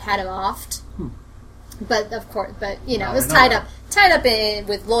MGM had him offed. But of course, it was tied up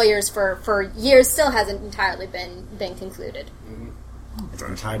with lawyers for years. Still hasn't entirely been concluded. It's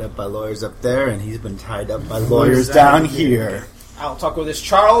been tied up by lawyers up there, and he's been tied up by lawyers down here. I'll talk with this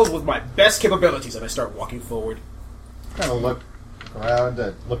Charles with my best capabilities, and I start walking forward. Kind of look around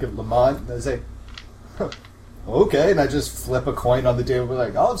and look at Lamont, and I say, huh, okay, and I just flip a coin on the table, and be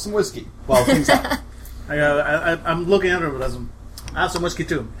like, I'll have some whiskey. Well, things happen. I'm looking at her, but I have some whiskey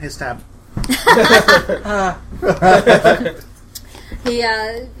too. His tab.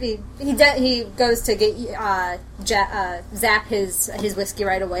 He goes to get zap his whiskey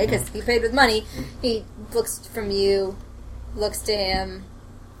right away because he paid with money. He looks from you, looks to him.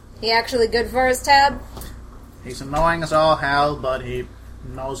 He actually good for his tab? He's annoying as all hell, but he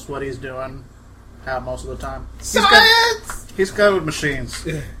knows what he's doing most of the time. He's good with machines.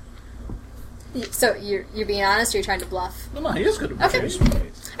 So you're being honest, or you're trying to bluff? No, he is good with Okay.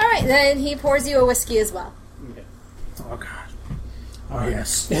 machines. All right, then he pours you a whiskey as well. Oh, God. Oh,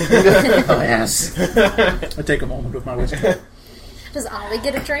 yes. Oh, yes. I take a moment with my whiskey. Does Ollie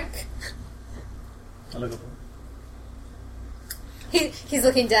get a drink? I look at him. He's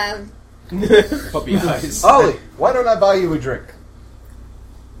looking down. Puppy eyes. Ollie, why don't I buy you a drink?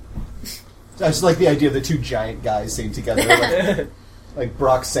 I just like the idea of the two giant guys sitting together, like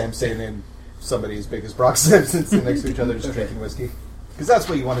Brock Sampson and somebody as big as Brock Sampson sitting next to each other just drinking whiskey. Because that's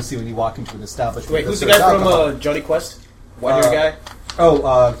what you want to see when you walk into an establishment. Wait, that who's the serves guy from alcohol. Johnny Quest? White-haired Oh,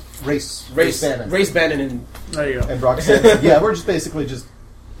 guy? Race Bannon. Race Bannon and... There you go. And Brock Sampson. Yeah, we're just basically just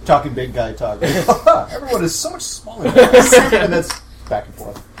talking big guy talk. Everyone is so much smaller than us. And that's back and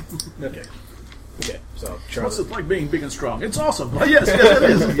forth. Okay, so What's Charles... it like being big and strong? It's awesome. Yes, it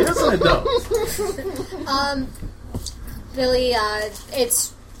is. Yes, I know. Billy,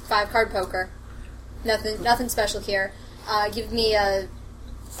 it's 5-card poker. Nothing special here. Give me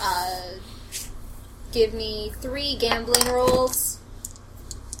 3 gambling rolls,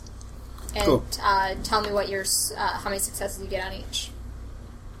 and Cool. tell me what your how many successes you get on each.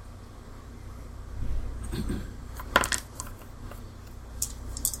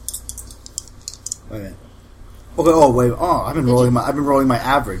 Wait a minute. Okay. Oh wait. Oh, I've been rolling my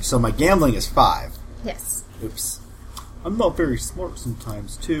average. So my gambling is 5. Yes. Oops. I'm not very smart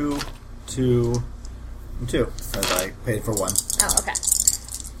sometimes. 2, and 2. As I paid for 1. Oh, okay.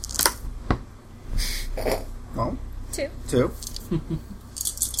 Oh, 2. 2.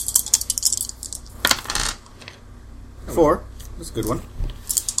 4. That's a good one.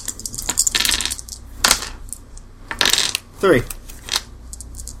 3.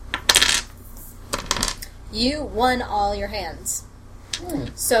 You won all your hands.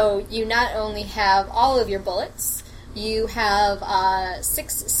 So you not only have all of your bullets, you have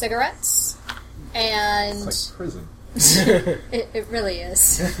 6 cigarettes, and It's like prison. it really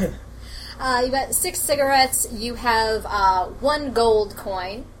is. You got 6 cigarettes. You have 1 gold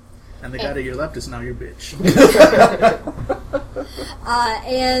coin. And the guy to your left is now your bitch.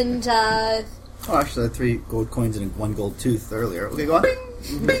 Oh, actually, I had 3 gold coins and 1 gold tooth earlier. Okay, go on.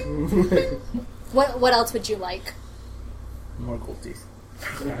 What else would you like? More gold teeth.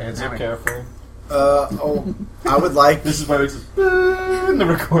 Hands up, careful. I would like... This is why it's in the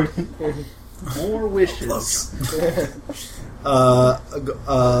recording. More wishes.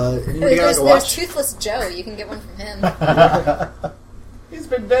 There's Toothless Joe. You can get one from him. He's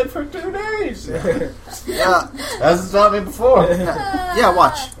been dead for 2 days. Yeah, Hasn't stopped me before. yeah,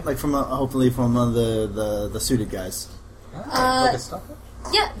 watch. Like hopefully from one of the suited guys. Like a stopper?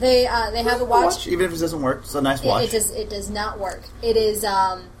 Yeah, they have a watch. Even if it doesn't work, it's a nice watch. It does not work. It is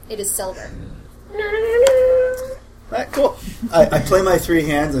silver. Alright, cool. I play my 3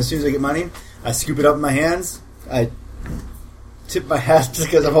 hands, and as soon as I get money, I scoop it up in my hands. I tip my hat just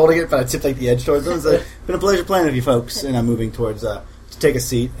because I'm holding it, but I tip like the edge towards them. It's been a pleasure playing with you folks, and I'm moving towards to take a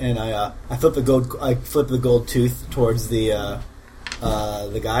seat, and I flip the gold tooth towards the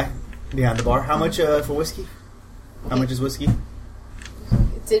guy behind the bar. How much for whiskey? How much is whiskey?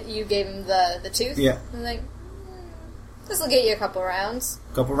 You gave him the tooth? Yeah. I'm like, this will get you a couple rounds.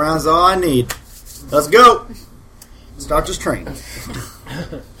 A couple rounds is all I need. Let's go. Starter's train.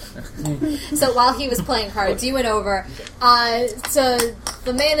 So while he was playing cards, you went over. So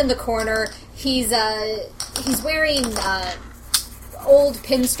the man in the corner, he's wearing old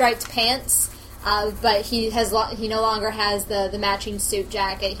pinstriped pants, but he no longer has the matching suit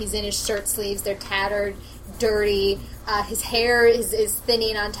jacket. He's in his shirt sleeves. They're tattered, dirty. His hair is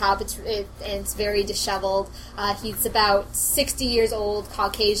thinning on top. It's very disheveled. He's about 60 years old,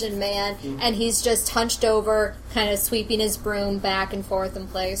 Caucasian man, and he's just hunched over, kind of sweeping his broom back and forth in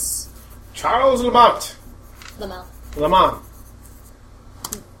place. Charles Lamont. Lamont.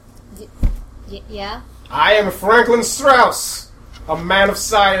 Yeah? I am Franklin Strauss, a man of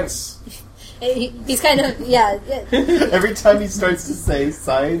science. He's kind of, yeah. Every time he starts to say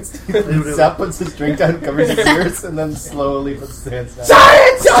science, Zap puts his drink down, covers his ears, and then slowly puts his hands down.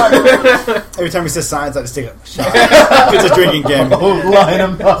 Science! Every time he says science, I just take a shot. It's a drinking game. Line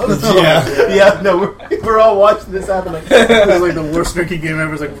him up. Yeah, no, we're all watching this happening. It's like the worst drinking game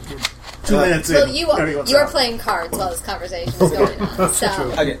ever. It's like 2 minutes in. Well, you are playing cards while this conversation is going on. So.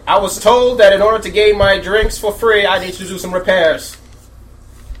 Okay, I was told that in order to gain my drinks for free, I need to do some repairs.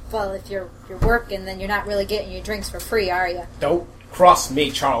 Well, if you're working, then you're not really getting your drinks for free, are you? Don't cross me,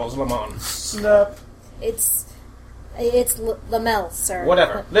 Charles Lamont. Snap. It's Lamel, sir.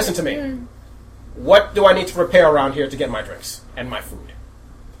 Whatever. Listen to me. What do I need to repair around here to get my drinks and my food?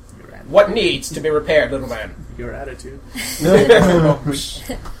 What needs to be repaired, little man? Your attitude.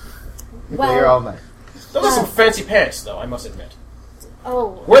 Well, You're all night. Those are some fancy pants, though, I must admit.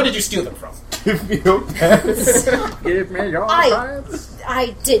 Oh. Where did you steal them from? Give me your pants.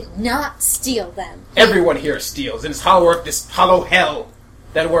 I did not steal them. Everyone here steals, and it's hollow this hollow hell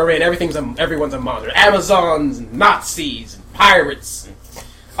that we're in. Everyone's a monster. Amazons, and Nazis, and pirates, and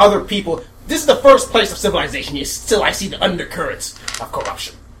other people. This is the first place of civilization. Yet still, I see the undercurrents of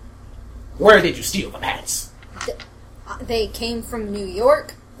corruption. Where did you steal the pants? They came from New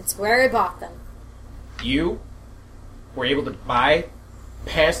York. It's where I bought them. You were able to buy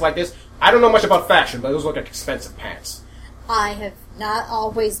pants like this? I don't know much about fashion, but those look like expensive pants. I have not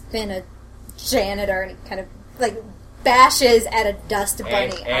always been a janitor, and he kind of like bashes at a dust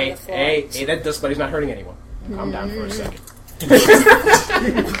bunny on the floor. Hey, that dust bunny's not hurting anyone. Calm down for a second.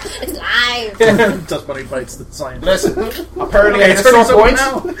 It's live. Dust bunny bites the sign. Listen, apparently I have strong points,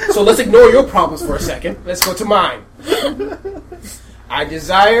 so let's ignore your problems for a second. Let's go to mine. I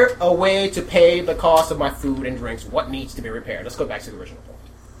desire a way to pay the cost of my food and drinks. What needs to be repaired? Let's go back to the original point.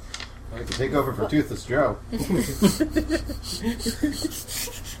 I can take over for Toothless Joe.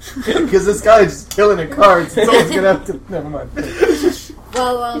 Because this guy is just killing at cards. It's always going to have to... Never mind.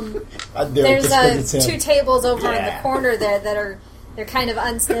 Well, there's 2 tables over in the corner there that are... They're kind of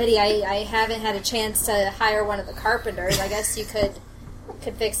unsteady. I haven't had a chance to hire one of the carpenters. I guess you could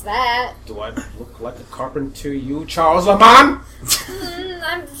fix that. Do I look like a carpenter to you, Charles Lamont?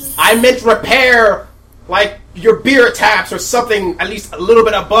 I meant repair, like your beer taps or something at least a little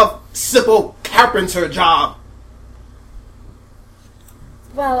bit above simple carpenter job.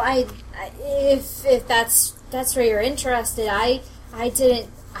 Well, if that's where you're interested,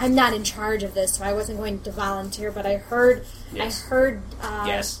 I'm not in charge of this, so I wasn't going to volunteer. But I heard.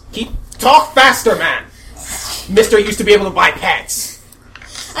 Yes. Talk faster, man. Mister used to be able to buy pants.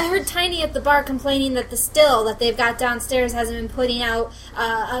 I heard Tiny at the bar complaining that the still that they've got downstairs hasn't been putting out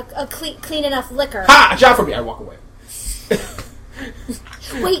a clean enough liquor. Ha! A job for me. I walk away.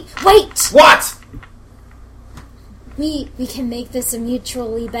 Wait! What? We can make this a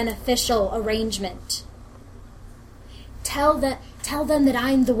mutually beneficial arrangement. Tell them that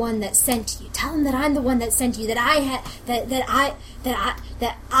I'm the one that sent you. Tell them that I'm the one that sent you. That I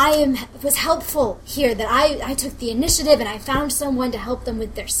was helpful here. That I took the initiative and I found someone to help them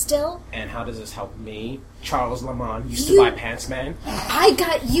with their still. And how does this help me? Charles Lamont used to buy Pants Man. I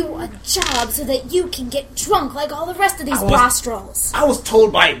got you a job so that you can get drunk like all the rest of these Bostrals. I was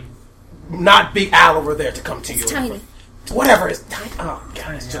told by not Big Al over there to come to you. It's tiny. Whatever is tiny. Oh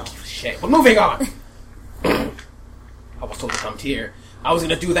God, it's just shit. But moving on. I was told to come here. I was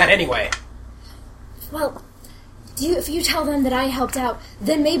going to do that anyway. Well, if you tell them that I helped out,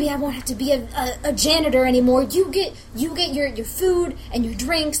 then maybe I won't have to be a janitor anymore. You get your food and your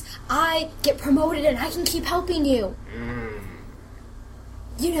drinks. I get promoted and I can keep helping you.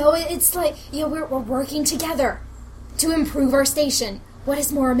 You know, it's like, you know, we're working together to improve our station. What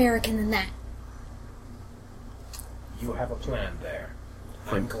is more American than that? You have a plan there.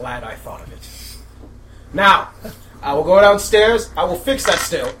 I'm glad I thought of it. Now, I will go downstairs, I will fix that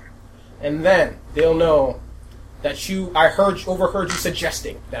still, and then they'll know that I overheard you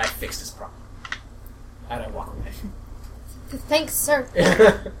suggesting that I fix this problem. And I walk away. Thanks, sir.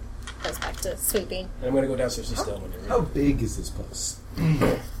 Goes back to sweeping. And I'm going to go downstairs to still when you're ready. How big is this place?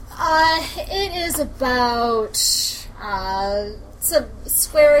 It is about, it's a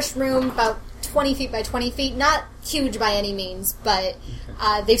squarish room, about 20 feet by 20 feet. Not huge by any means, but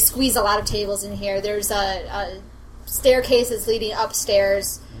they've squeezed a lot of tables in here. There's a staircase that's leading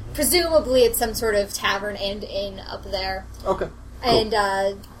upstairs. Presumably it's some sort of tavern and inn up there. Okay. And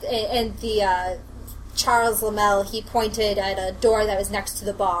the Charles Lamel, he pointed at a door that was next to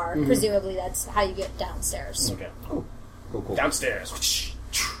the bar. Presumably that's how you get downstairs. Okay. Cool. Downstairs.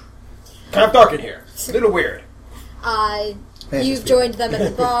 Kind of dark in here. A little weird. You've joined them at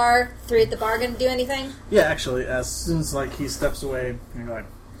the bar. Three at the bar going to do anything? Yeah, actually, as soon as he steps away, you're like,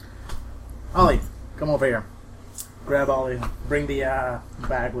 Ollie, come over here. Grab Ollie, bring the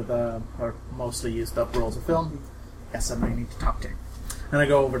bag with our mostly used up rolls of film. Yes, somebody need to talk to. And I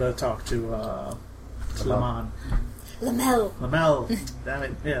go over to talk to Lamont. Lamel. Damn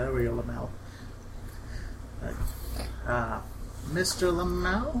it. Yeah, there we go, Lamel. Mr.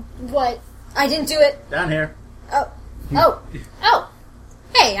 Lamel? What? I didn't do it. Down here. Oh.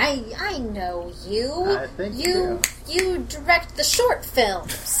 Hey, I know you. I think you direct the short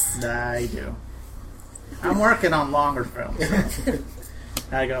films. I do. I'm working on longer films.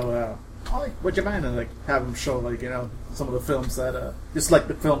 I go, Ollie, would you mind? And have him show some of the films that just like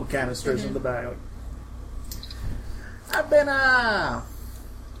the film canisters in the bag. I've been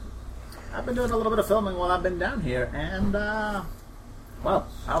doing a little bit of filming while I've been down here, and well,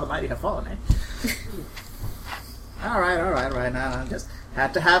 how the mighty have fallen, eh? All right. Now I just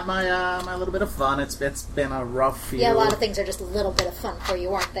had to have my little bit of fun. It's been a rough few. Yeah, a lot of things are just a little bit of fun for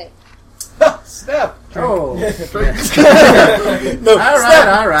you, aren't they? Snap! Oh. No,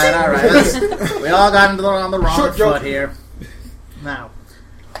 all right. We all got on the wrong foot here. Now,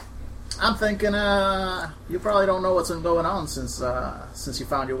 I'm thinking, you probably don't know what's been going on since you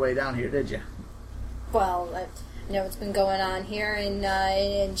found your way down here, did you? Well, I know what's been going on here in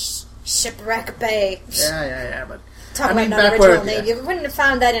Shipwreck Bay. Yeah, but Talk about another original name. You wouldn't have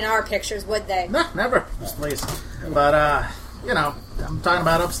found that in our pictures, would they? No, never. Just please. But, I'm talking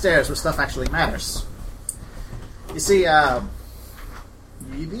about upstairs where stuff actually matters. You see, the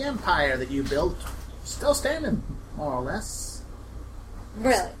empire that you built still standing, more or less.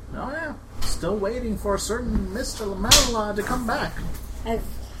 Really? Oh, yeah. Still waiting for a certain Mr. Lamel to come back.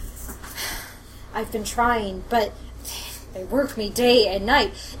 I've been trying, but they work me day and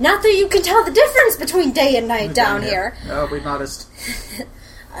night. Not that you can tell the difference between day and night down here. Oh, we've noticed.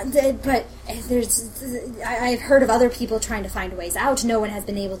 But I've heard of other people trying to find ways out. No one has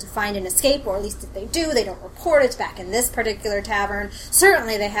been able to find an escape, or at least if they do, they don't report it back in this particular tavern.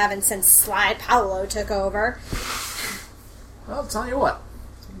 Certainly they haven't since Sly Paolo took over. Well, I'll tell you what.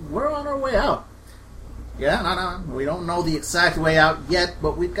 We're on our way out. Yeah, no. We don't know the exact way out yet,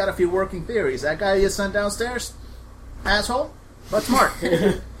 but we've got a few working theories. That guy you sent downstairs, asshole, but smart.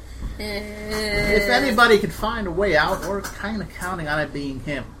 If anybody could find a way out, we're kind of counting on it being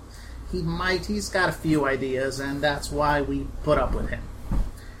him. He's got a few ideas, and that's why we put up with him.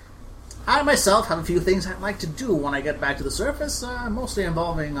 I myself have a few things I'd like to do when I get back to the surface, mostly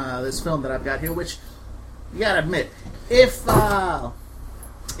involving this film that I've got here, which, you gotta admit, if I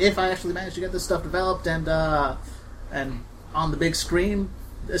actually manage to get this stuff developed and on the big screen,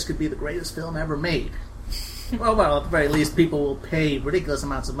 this could be the greatest film ever made. Well, at the very least, people will pay ridiculous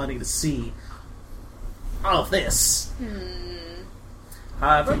amounts of money to see all of this.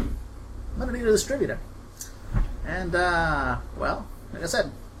 However, I'm going to need a distributor. And, well, like I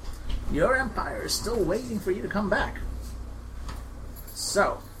said, your empire is still waiting for you to come back.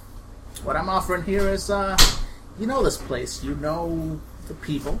 So, what I'm offering here is, you know this place. You know the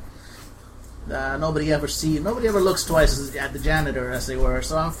people. Nobody ever looks twice at the janitor, as they were.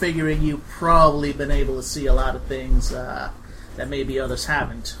 So I'm figuring you've probably been able to see a lot of things that maybe others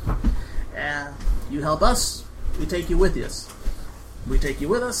haven't. And you help us, we take you with us. We take you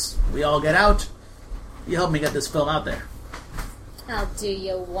with us, we all get out. You help me get this film out there. I'll do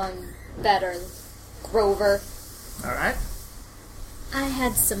you one better, Grover. All right. I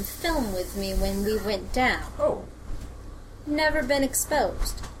had some film with me when we went down. Oh. Never been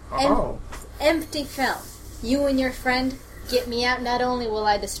exposed. Oh. Empty film. You and your friend get me out. Not only will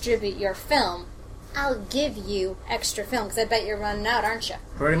I distribute your film, I'll give you extra film, because I bet you're running out, aren't you?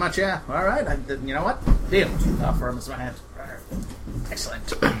 Pretty much, yeah. All right. You know what? Deal. I'll firm my hand.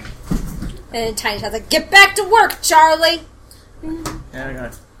 Excellent. And Tiny Todd's like, get back to work, Charlie! Yeah, I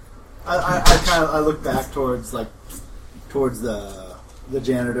got it. I look back towards the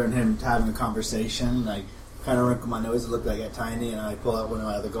janitor and him having a conversation. I kind of wrinkle my nose and look like at Tiny, and I pull out one of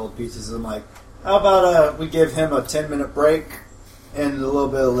my other gold pieces. And I'm like, how about we give him a 10-minute break and a little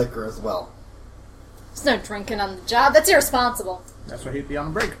bit of liquor as well? There's no drinking on the job. That's irresponsible. That's why he'd be on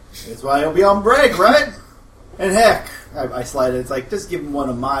a break. That's why he'll be on break, right? And heck, I slide it. It's like, just give him one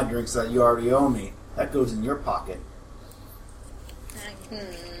of my drinks that you already owe me. That goes in your pocket.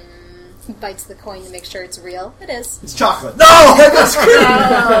 He bites the coin to make sure it's real. It is. It's chocolate. No! That's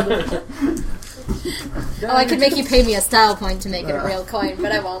Oh, I could make you pay me a style point to make it a real coin,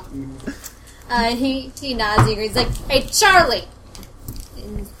 but I won't. He nods. He agrees. He's like, hey, Charlie!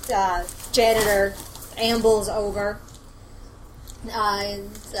 And, janitor ambles over. And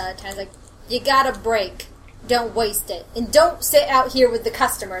Tiny's like, you got a break. Don't waste it. And don't sit out here with the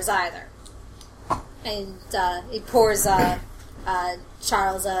customers either. And he pours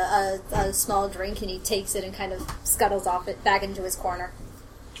Charles a small drink, and he takes it and kind of scuttles off it back into his corner.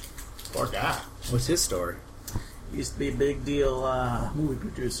 Poor guy. What's his story? He used to be a big deal movie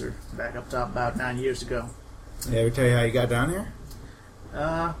producer back up top about 9 years ago. Did I ever tell you how you got down here?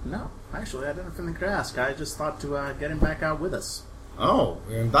 No. Actually, I didn't think to ask. I just thought to get him back out with us. Oh,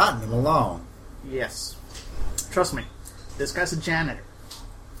 you're inviting him along. Yes. Trust me, this guy's a janitor.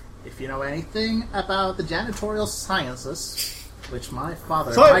 If you know anything about the janitorial sciences, which my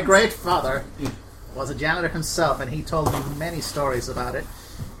great father, was a janitor himself, and he told me many stories about it.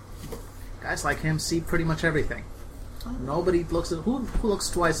 Guys like him see pretty much everything. Nobody looks at who looks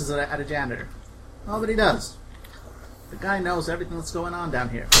twice at a janitor. Nobody does. The guy knows everything that's going on down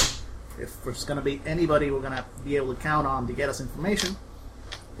here. If there's going to be anybody we're going to be able to count on to get us information,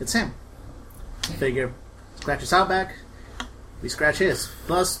 it's him. Figure, scratch his outback, we scratch his.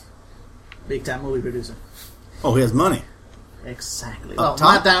 Plus, big-time movie producer. Oh, he has money. Exactly. Up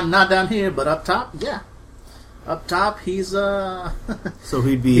Well, top? not down here, but up top, yeah. Up top, he's So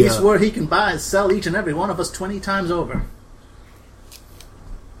he'd be. he's where he can buy and sell each and every one of us 20 times over.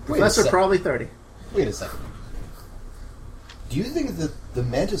 Professor probably 30. Wait a second. Do you think that the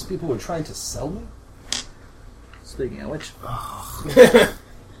Mantis people were trying to sell me? Speaking of which,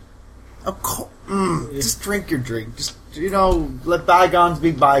 Of course. Just drink your drink. Just, let bygones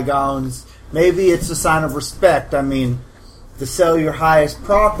be bygones. Maybe it's a sign of respect. I mean, to sell your highest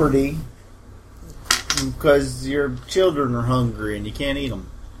property because your children are hungry and you can't eat them.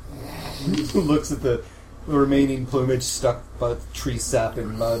 Looks at the remaining plumage stuck by tree sap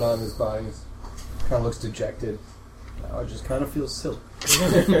and mud on his body. Kind of looks dejected. Now I just kind of feel silly.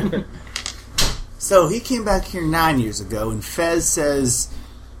 So he came back here 9 years ago, and Fez says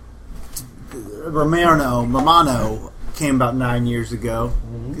Romano came about 9 years ago.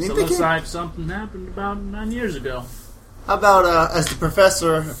 so looks like something happened about 9 years ago. How about, as the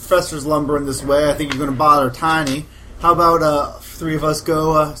professor's lumbering this way, I think you're going to bother Tiny. How about three of us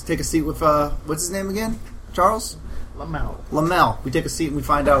go take a seat with, what's his name again? Charles? Lamel. We take a seat and we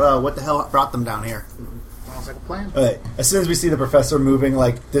find out what the hell brought them down here. Sounds like a plan. Right. As soon as we see the professor moving,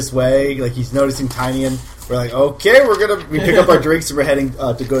 this way, he's noticing Tiny, and we're like, okay, we pick up our drinks and we're heading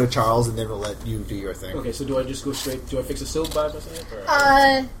to go to Charles, and then we'll let you do your thing. Okay, so do I just go straight? Do I fix the still by myself?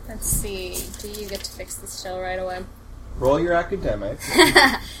 Or? Let's see. Do you get to fix the still right away? Roll your academics.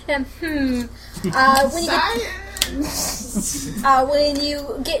 When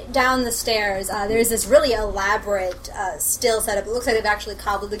you get down the stairs, there's this really elaborate still setup. It looks like they've actually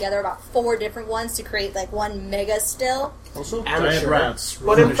cobbled together about 4 different ones to create one mega still. Also, Amateur. rats.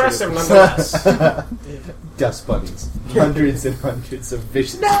 But impressive nonetheless. Dust bunnies. Hundreds and hundreds of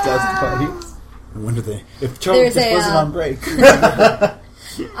vicious dust bunnies. I wonder if Charles just wasn't on break.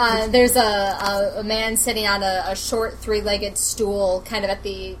 There's a man sitting on a short three-legged stool, kind of at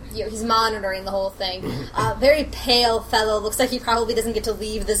the. He's monitoring the whole thing. Very pale fellow. Looks like he probably doesn't get to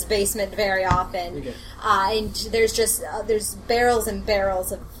leave this basement very often. Okay. And there's just there's barrels and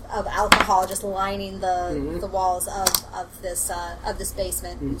barrels of alcohol just lining the walls of this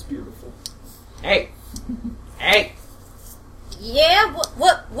basement. It's beautiful. Hey. Yeah.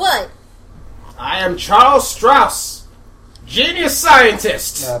 What? I am Charles Strauss, genius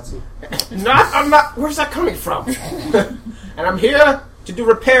scientist. Nazi. I'm not. Where's that coming from? And I'm here to do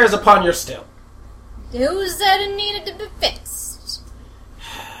repairs upon your still. Who said it needed to be fixed?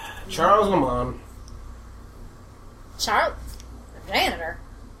 Charles Lamont. Charles, the janitor.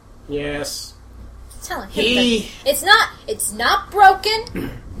 Yes. Telling him that it's not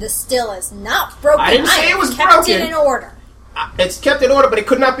broken. The still is not broken. I didn't say it was kept broken. it in order. It's kept in order, but it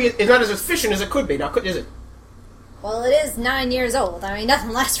could not be. It's not as efficient as it could be. Now, is it? Well, it is 9 years old. I mean,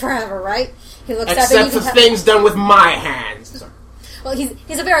 nothing lasts forever, right? He looks up and Except for things done with my hands. Sorry. Well,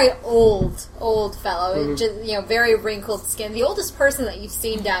 he's a very old fellow. Just, very wrinkled skin. The oldest person that you've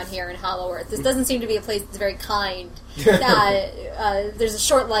seen down here in Hollow Earth. This doesn't seem to be a place that's very kind. There's a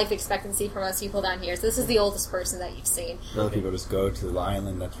short life expectancy for most people down here, so this is the oldest person that you've seen. Well, people just go to the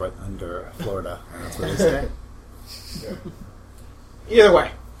island that's right under Florida, and that's where they stay. Either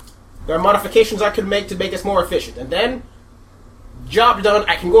way, there are modifications I could make to make this more efficient, and then, job done,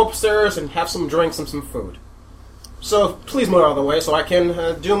 I can go upstairs and have some drinks and some food. So, please move out of the way so I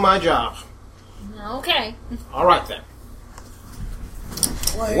can do my job. Okay. Alright then.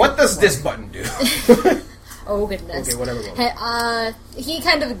 What does this button do? Oh, goodness. Okay, whatever. He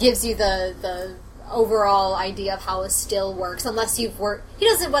kind of gives you the overall idea of how a still works, unless you've worked... He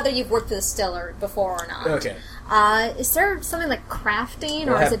doesn't whether you've worked with a still before or not. Okay. Is there something like crafting,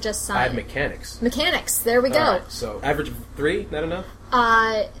 or is it just I have science? mechanics. Mechanics, there we go. Alright, so, average of 3, not enough?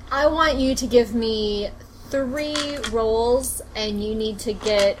 I want you to give me 3 rolls, and you need to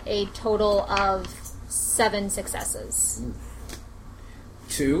get a total of 7 successes.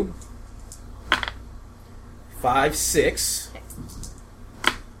 2, 5, 6,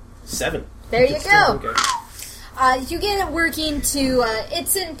 7. There you go. Okay. You get it working to,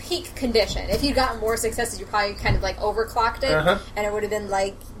 it's in peak condition. If you'd gotten more successes, you probably kind of like overclocked it, and it would have been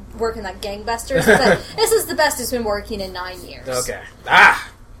like working like gangbusters. But this is the best it's been working in 9 years. Okay.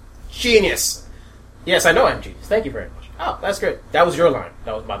 Genius. Yes, I know I'm genius. Thank you very much. Oh, that's great. That was your line.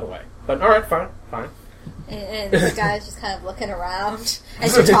 That was by the way. But alright, fine. And the guy's just kind of looking around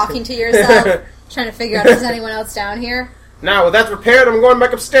as you're talking to yourself, trying to figure out if there's anyone else down here. Now, with that repaired, I'm going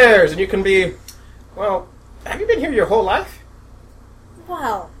back upstairs, and you can be... Well, have you been here your whole life?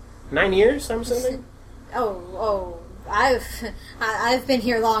 Well... 9 years, I'm assuming? I've been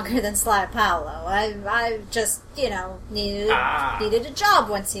here longer than Sly Paolo. I've just, needed a job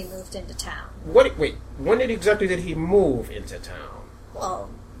once he moved into town. Wait, when exactly did he move into town? Well,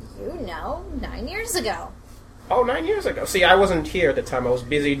 9 years ago. Oh, 9 years ago. See, I wasn't here at the time. I was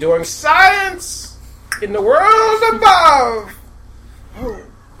busy doing science in the world above.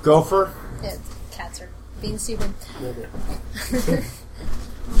 Gopher? Yeah, cats are being stupid.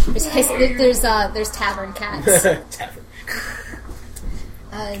 There's tavern cats. Tavern.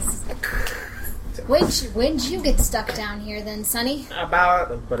 When'd you get stuck down here then, Sonny?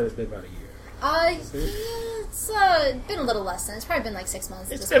 But it's been about a year. It's been a little less than. It's probably been like 6 months.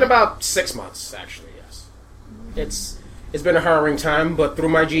 It's been about 6 months, actually, yes. It's been a harrowing time, but through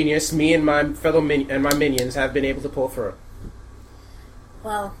my genius, me and my fellow my minions have been able to pull through.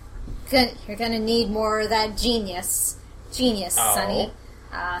 Well, you're gonna need more of that genius, Sonny.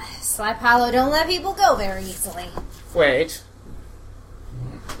 Sly Paolo don't let people go very easily. Wait.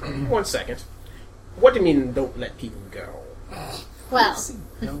 1 second. What do you mean, don't let people go? Well...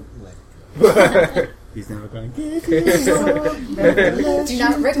 Don't let go. He's never going to get it. Do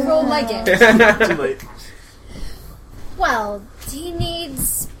not rickroll my game. Too late. Well, he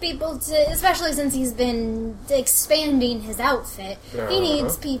needs people to, especially since he's been expanding his outfit, he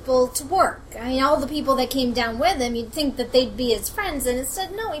needs people to work. I mean, all the people that came down with him, you'd think that they'd be his friends, and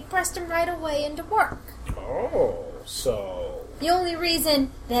instead, no, he pressed them right away into work. Oh, so... The only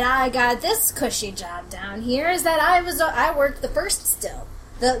reason that I got this cushy job down here is that I worked the first still.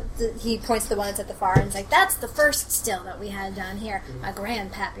 He points to the one that's at the far end. It's like, that's the first still that we had down here. My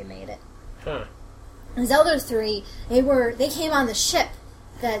grandpappy made it. Huh. These other 3, they came on the ship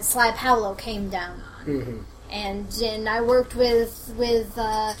that Sly Paolo came down on. Mm-hmm. And I worked with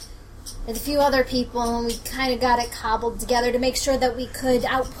a few other people, and we kind of got it cobbled together to make sure that we could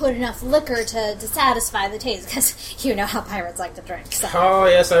output enough liquor to satisfy the taste, because you know how pirates like to drink. So. Oh,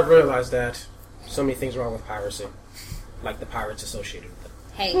 yes, I've realized that. So many things wrong with piracy. Like the pirates associated with them.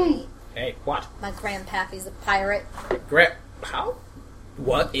 Hey, Hey, what? my grandpappy's a pirate. How?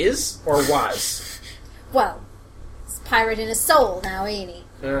 What is or was? Well, he's a pirate in his soul now, ain't he?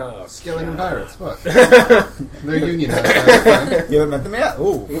 Oh, Skeleton pirates, what? They're unionized. That's fine. You haven't met them yet?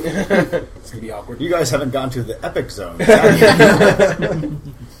 Ooh. it's gonna be awkward. You guys haven't gone to the epic zone.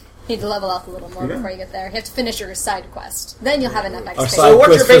 Need to level up a little more Yeah. before you get there. You have to finish your side quest. Then you'll have enough Our XP. side So what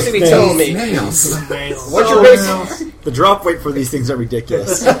you're quest for basically telling me? Nails. What you're basically The drop weight for these things are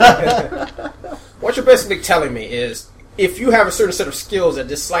ridiculous. what you're basically telling me is, if you have a certain set of skills that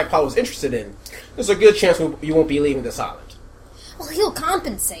this Slight Paw is interested in, there's a good chance you won't be leaving this island. Well, he'll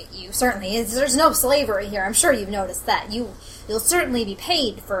compensate you, certainly. There's no slavery here. I'm sure you've noticed that. You'll certainly be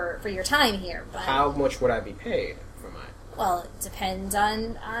paid for your time here. But, How much would I be paid for my? well, it depends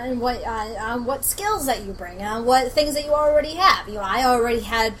on what skills that you bring, on what things that you already have. I already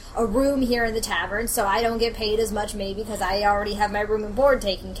had a room here in the tavern, so I don't get paid as much maybe because I already have my room and board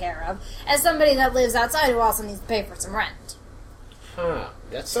taken care of, as somebody that lives outside who also needs to pay for some rent. Huh?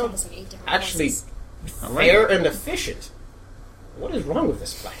 That sounds Those are 8 different actually places. fair and efficient. What is wrong with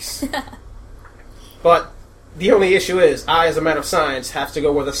this place? But the only issue is, I, as a man of science, have to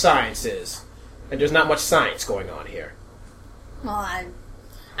go where the science is, and there's not much science going on here. Well, I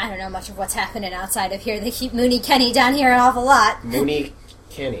don't know much of what's happening outside of here. They keep Mooney Kenny down here an awful lot. Mooney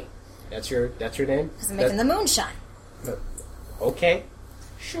Kenny, that's your name? Because I'm making the moonshine. Okay,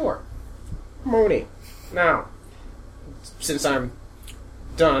 sure, Mooney. Now, since I'm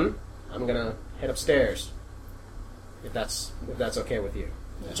done, I'm gonna head upstairs. If that's okay with you.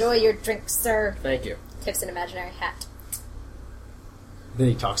 Enjoy your drink, sir. Thank you. Tips an imaginary hat. Then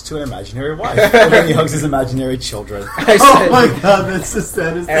he talks to an imaginary wife. And then he hugs his imaginary children. I Oh said, my god, that's the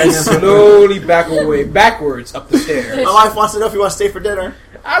saddest and thing ever. slowly backwards up the stairs. My wife wants to know if you want to stay for dinner.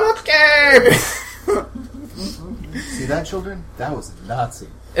 I'm okay. See that, children? That was a Nazi.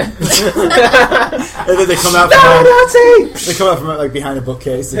 And then they come out No, behind, Nazi! they come out from like behind a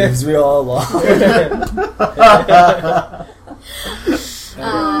bookcase and he's real all along.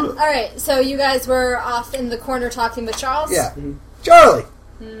 Alright, so you guys were off in the corner talking with Charles? Yeah. Charlie!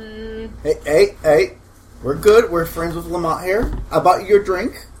 Hey. We're good. We're friends with Lamont here. I bought you your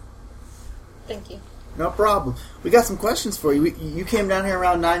drink. Thank you. No problem. We got some questions for you. You came down here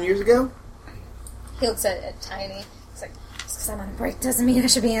around 9 years ago? He looks at Tiny. He's like, just because I'm on a break doesn't mean I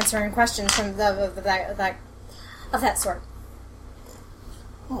should be answering questions from of that sort.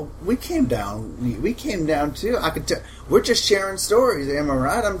 Oh, we came down. We came down too. I could tell. We're just sharing stories. Am I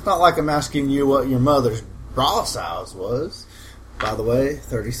right? I'm not like I'm asking you what your mother's bra size was. By the way,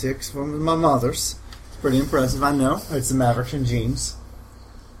 36 from my mother's. It's pretty impressive, I know. It's the Mavericks and jeans.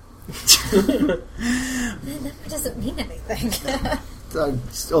 That doesn't mean anything.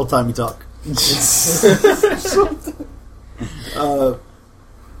 It's old-timey talk.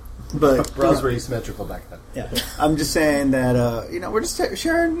 But Bras were asymmetrical back then. yeah, I'm just saying that we're just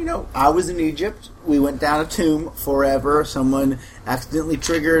sharing. I was in Egypt. We went down a tomb forever. Someone accidentally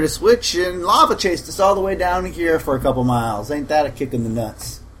triggered a switch, and lava chased us all the way down here for a couple miles. Ain't that a kick in the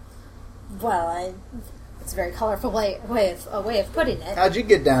nuts? Well, it's a very colorful way of putting it. How'd you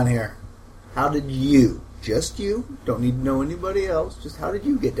get down here? How did you? Just you? Don't need to know anybody else. Just how did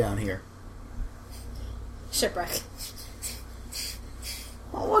you get down here? Shipwreck.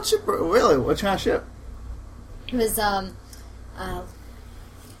 Oh, what ship? Really? What kind of ship? It was it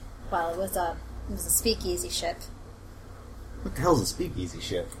was a speakeasy ship. What the hell's a speakeasy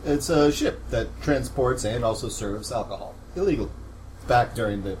ship? It's a ship that transports and also serves alcohol illegally. Back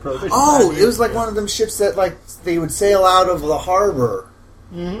during the Prohibition. Oh, it was like one of them ships that they would sail out of the harbor.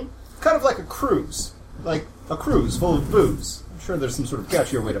 Mm-hmm. Kind of like a cruise. Like a cruise full of booze. I'm sure there's some sort of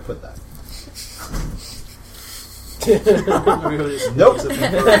catchier way to put that. Nope.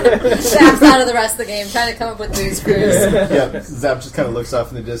 Zap's out of the rest of the game, trying to come up with booze crews. Yeah, Zap just kind of looks off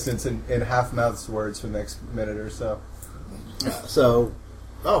in the distance and half-mouths words for the next minute or so. So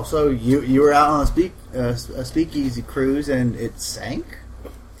you were out on a speakeasy cruise and it sank?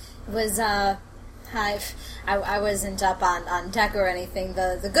 It was I wasn't up on deck or anything.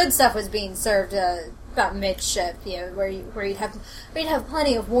 The good stuff was being served about midship, where you'd have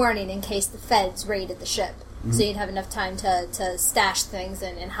plenty of warning in case the feds raided the ship. Mm-hmm. So you'd have enough time to stash things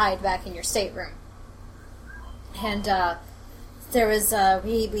and hide back in your stateroom. And there was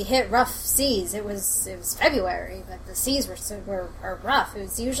we hit rough seas. It was February, but the seas were rough. It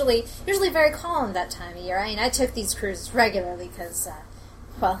was usually very calm that time of year. I mean, I took these cruises regularly because, I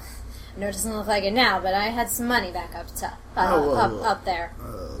know it doesn't look like it now, but I had some money back up up there.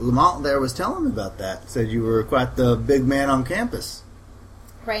 Lamont there was telling me about that. Said you were quite the big man on campus.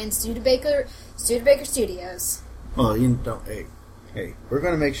 Right in Studebaker Studios. Well, you don't. Hey, Hey, we're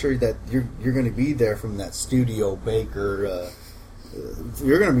going to make sure that you're going to be there from that Studio Baker.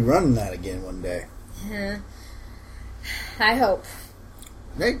 You're going to be running that again one day. I hope.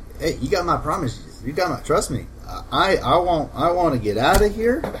 Hey, you got my promises. You got my. Trust me. I want to get out of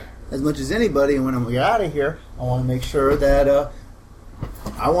here as much as anybody. And when I get out of here, I want to make sure that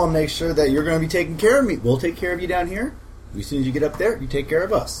you're going to be taking care of me. We'll take care of you down here. As soon as you get up there, you take care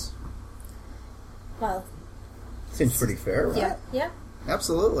of us. Well, seems pretty fair, right? Yeah.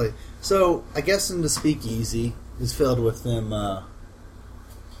 Absolutely. So, I guess in the speakeasy is filled with them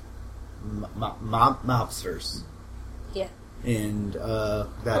mobsters. Yeah. And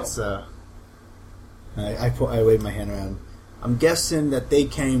that's I wave my hand around. I'm guessing that they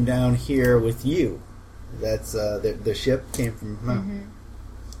came down here with you. That's the ship came from. Mm-hmm.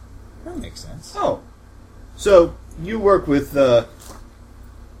 That makes sense. Oh, so you work with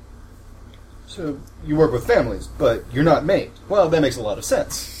families, but you're not made. Well, that makes a lot of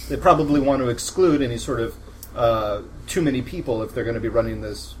sense. They probably want to exclude any sort of too many people if they're going to be running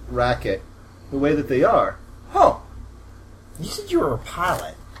this racket the way that they are. Huh. You said you were a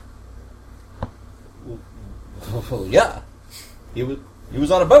pilot. Well, yeah. He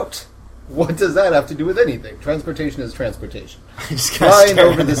was on a boat. What does that have to do with anything? Transportation is transportation. Flying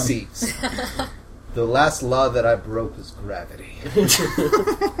over the seas. The last law that I broke was gravity.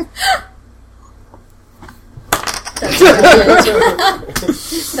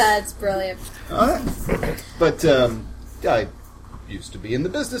 That's brilliant. But I used to be in the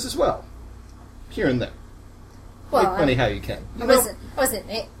business as well. Here and there. Well, Make money how you can. I wasn't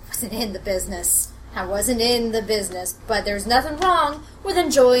in the business. I wasn't in the business, but there's nothing wrong with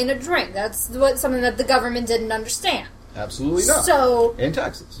enjoying a drink. That's something that the government didn't understand. Absolutely not. So, and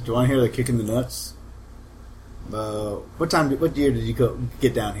taxes. Do you want to hear the kick in the nuts? What year did you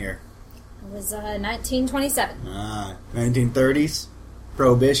get down here? it was 1927. 1930s.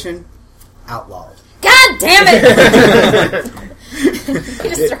 Prohibition. Outlawed. God damn it! He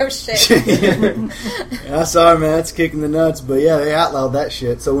just throws shit. Yeah, sorry, man. It's kicking the nuts, but yeah, they outlawed that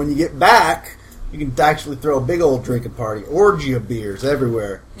shit. So when you get back, you can actually throw a big old drinking party, orgy of beers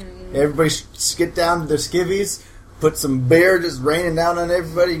everywhere. Everybody get down to their skivvies, put some beer just raining down on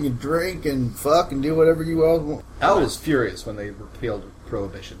everybody. You can drink and fuck and do whatever you all want. Al was furious when they repealed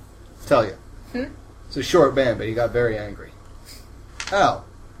Prohibition. I'll tell you. It's a short man, but he got very angry. Al.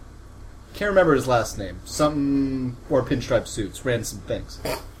 Can't remember his last name. Something wore pinstripe suits, ran some things.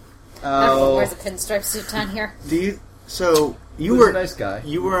 Everyone wears a pinstripe suit down here. You was were a nice guy.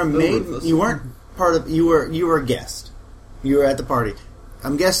 You were a maid. You weren't part of. You were a guest. You were at the party.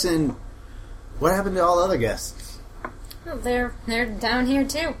 I'm guessing. What happened to all the other guests? Well, they're down here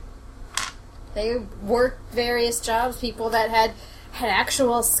too. They worked various jobs. People that had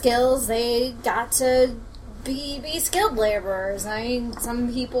actual skills, they got to be skilled laborers. I mean,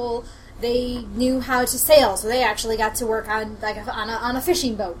 some people, they knew how to sail, so they actually got to work on on a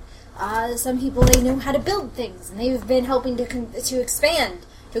fishing boat. Some people, they knew how to build things, and they've been helping to expand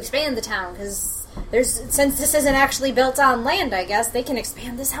the town, because since this isn't actually built on land, I guess they can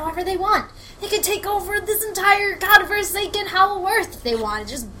expand this however they want. They could take over this entire godforsaken Howell Earth if they wanted.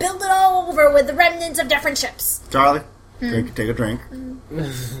 Just build it all over with the remnants of different ships. Charlie, take a drink.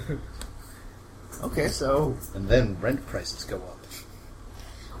 Okay, so And then rent prices go up.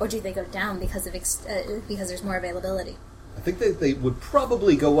 Or do they go down because there's more availability? I think they would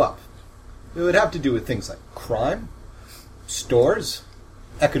probably go up. It would have to do with things like crime, stores,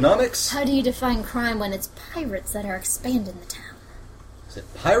 economics. How do you define crime when it's pirates that are expanding the town? Is it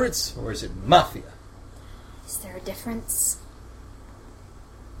pirates or is it mafia? Is there a difference?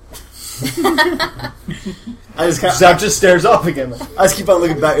 Zap just stares off again. I just keep on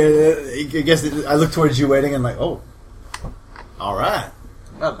looking back. I guess I look towards you waiting and like, oh, all right.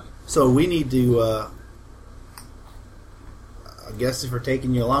 So we need to. I guess if we're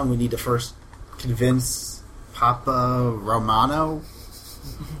taking you along, we need to first convince Papa Romano.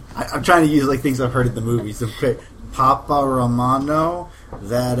 I'm trying to use like things I've heard in the movies. Okay, Papa Romano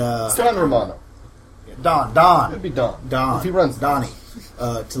that Don Romano. Don. It'd be Don. Don. If he runs Donnie.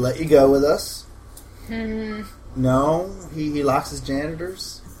 To let you go with us. No, he locks his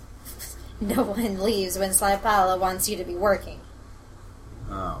janitors. No one leaves when Slipala wants you to be working.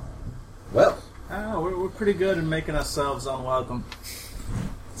 Oh. Well, I don't know. We're pretty good at making ourselves unwelcome.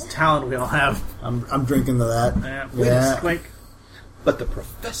 It's talent we all have. I'm drinking to that. Yeah. Wink. but the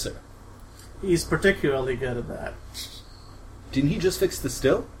professor. He's particularly good at that. Didn't he just fix the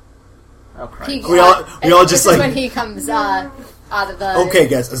still? Oh, Christ. We all just like when he comes out of the. Okay,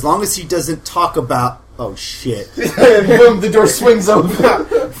 guys. As long as he doesn't talk about shit. And boom, the door swings open.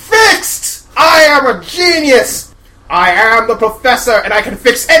 Fixed! I am a genius! I am the professor, and I can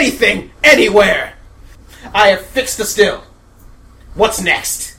fix anything, anywhere. I have fixed the still. What's next?